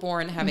babies were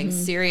born, having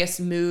serious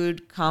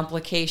mood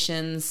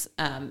complications,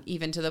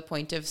 even to the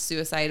point of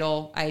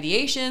suicidal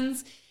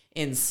ideations.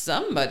 In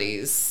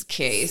somebody's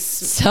case,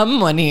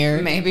 someone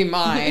here, maybe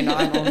mine,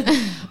 I don't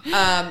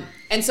know.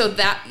 And so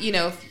that,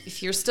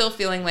 if you're still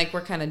feeling like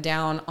we're kind of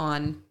down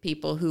on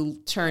people who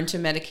turn to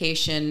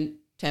medication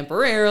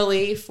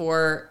temporarily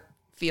for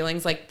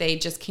feelings like they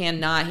just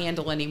cannot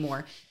handle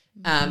anymore,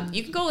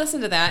 you can go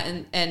listen to that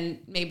and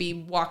maybe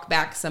walk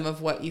back some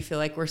of what you feel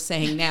like we're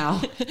saying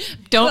now.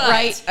 Don't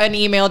write an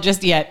email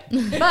just yet.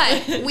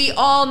 But we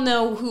all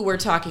know who we're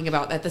talking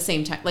about at the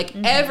same time. Like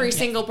every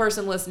single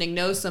person listening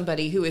knows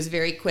somebody who is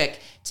very quick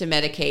to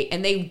medicate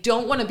and they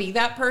don't want to be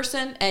that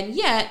person. And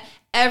yet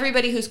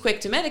everybody who's quick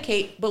to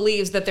medicate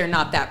believes that they're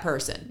not that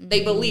person.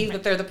 They believe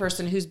that they're the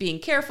person who's being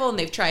careful and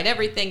they've tried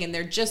everything and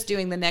they're just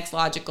doing the next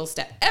logical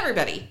step.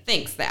 Everybody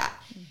thinks that.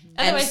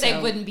 Otherwise, they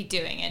wouldn't be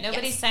doing it.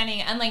 Nobody's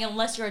signing, and like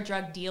unless you're a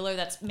drug dealer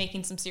that's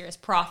making some serious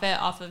profit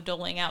off of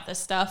doling out this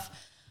stuff.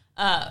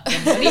 What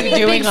are you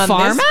doing on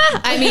pharma?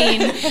 this? I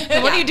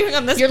mean, what are you doing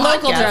on this? Your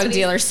podcast? local drug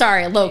dealer.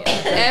 Sorry, local.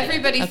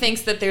 Everybody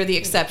thinks that they're the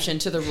exception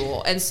to the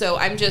rule, and so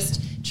I'm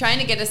just trying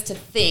to get us to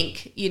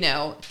think,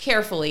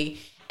 carefully,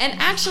 and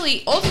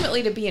actually,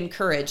 ultimately, to be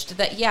encouraged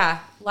that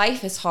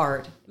life is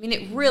hard. I mean,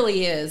 it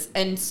really is,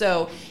 and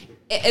so.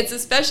 It's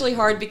especially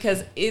hard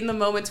because in the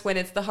moments when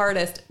it's the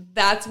hardest,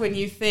 that's when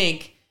you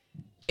think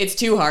it's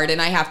too hard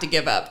and I have to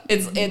give up.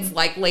 It's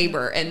like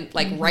labor. And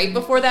like right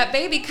before that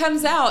baby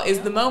comes out is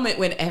the moment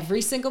when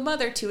every single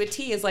mother to a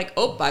T is like,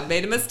 oh, I've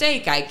made a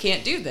mistake. I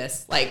can't do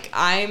this. Like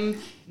I'm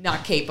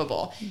not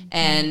capable.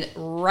 And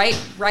right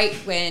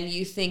when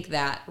you think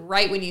that,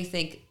 right when you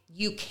think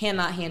you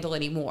cannot handle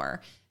anymore,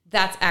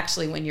 that's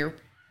actually when you're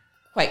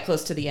quite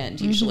close to the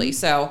end usually.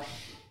 So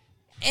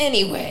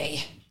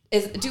anyway...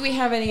 do we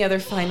have any other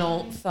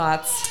final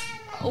thoughts?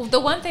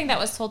 The one thing that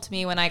was told to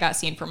me when I got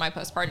seen for my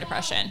postpartum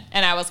depression,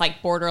 and I was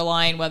like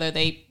borderline whether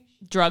they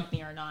drugged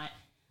me or not,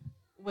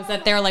 was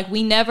that they're like,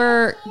 we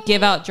never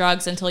give out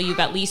drugs until you've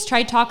at least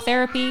tried talk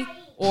therapy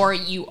or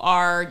you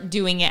are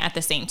doing it at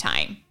the same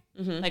time.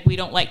 Like we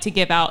don't like to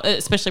give out,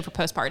 especially for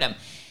postpartum.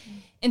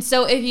 And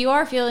so if you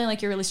are feeling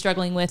like you're really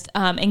struggling with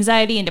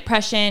anxiety and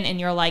depression and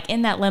you're like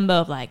in that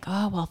limbo of like,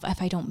 oh, well,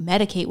 if I don't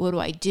medicate, what do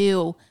I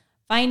do?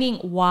 Finding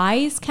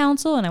wise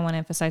counsel, and I want to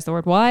emphasize the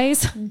word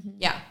wise,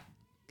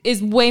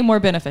 is way more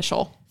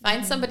beneficial.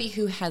 Find somebody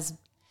who has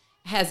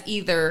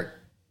either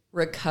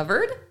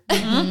recovered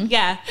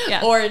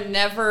or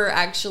never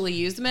actually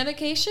used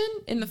medication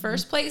in the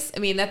first place. I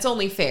mean, that's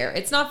only fair.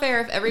 It's not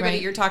fair if everybody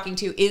you're talking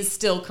to is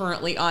still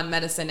currently on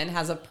medicine and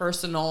has a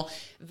personal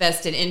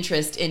vested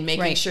interest in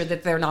making sure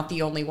that they're not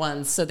the only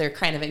ones. So they're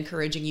kind of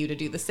encouraging you to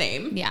do the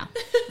same. Yeah.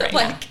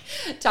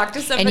 Talk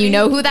to somebody. And you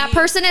know who that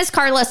person is,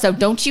 Carla, so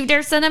don't you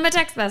dare send them a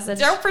text message.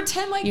 Don't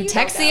pretend like you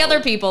text don't the know.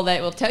 other people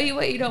that will tell you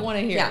what you don't want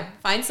to hear. Yeah.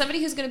 Find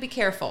somebody who's going to be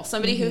careful.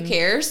 Somebody who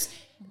cares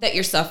that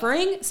you're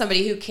suffering.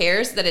 Somebody who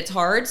cares that it's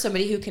hard.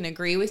 Somebody who can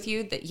agree with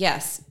you that,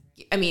 yes,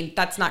 I mean,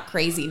 that's not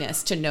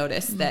craziness to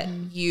notice that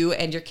you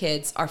and your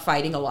kids are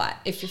fighting a lot.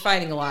 If you're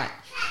fighting a lot,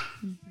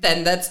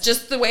 then that's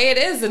just the way it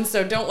is. And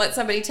so don't let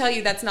somebody tell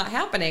you that's not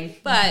happening,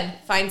 but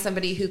find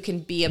somebody who can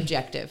be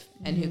objective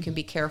and who can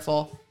be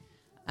careful.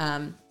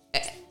 And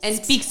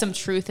speak some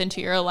truth into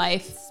your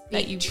life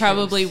that you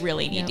probably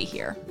really need to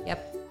hear.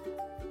 Yep.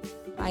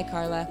 Bye,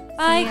 Carla.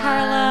 Bye,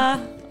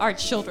 Carla. Our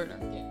children are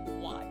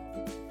getting wild.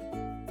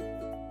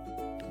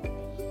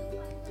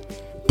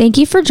 Thank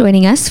you for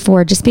joining us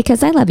for Just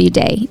Because I Love You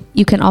Day.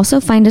 You can also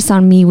find us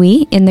on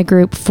MeWe in the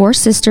group 4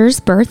 Sisters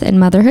Birth and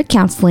Motherhood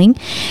Counseling,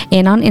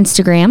 and on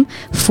Instagram,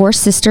 4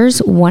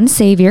 Sisters 1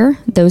 Savior.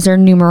 Those are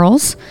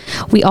numerals.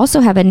 We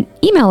also have an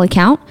email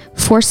account,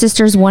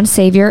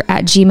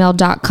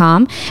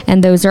 4sisters1savior@gmail.com,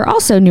 and those are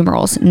also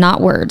numerals,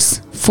 not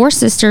words. 4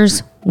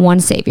 Sisters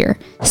 1 Savior.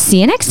 See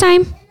you next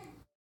time.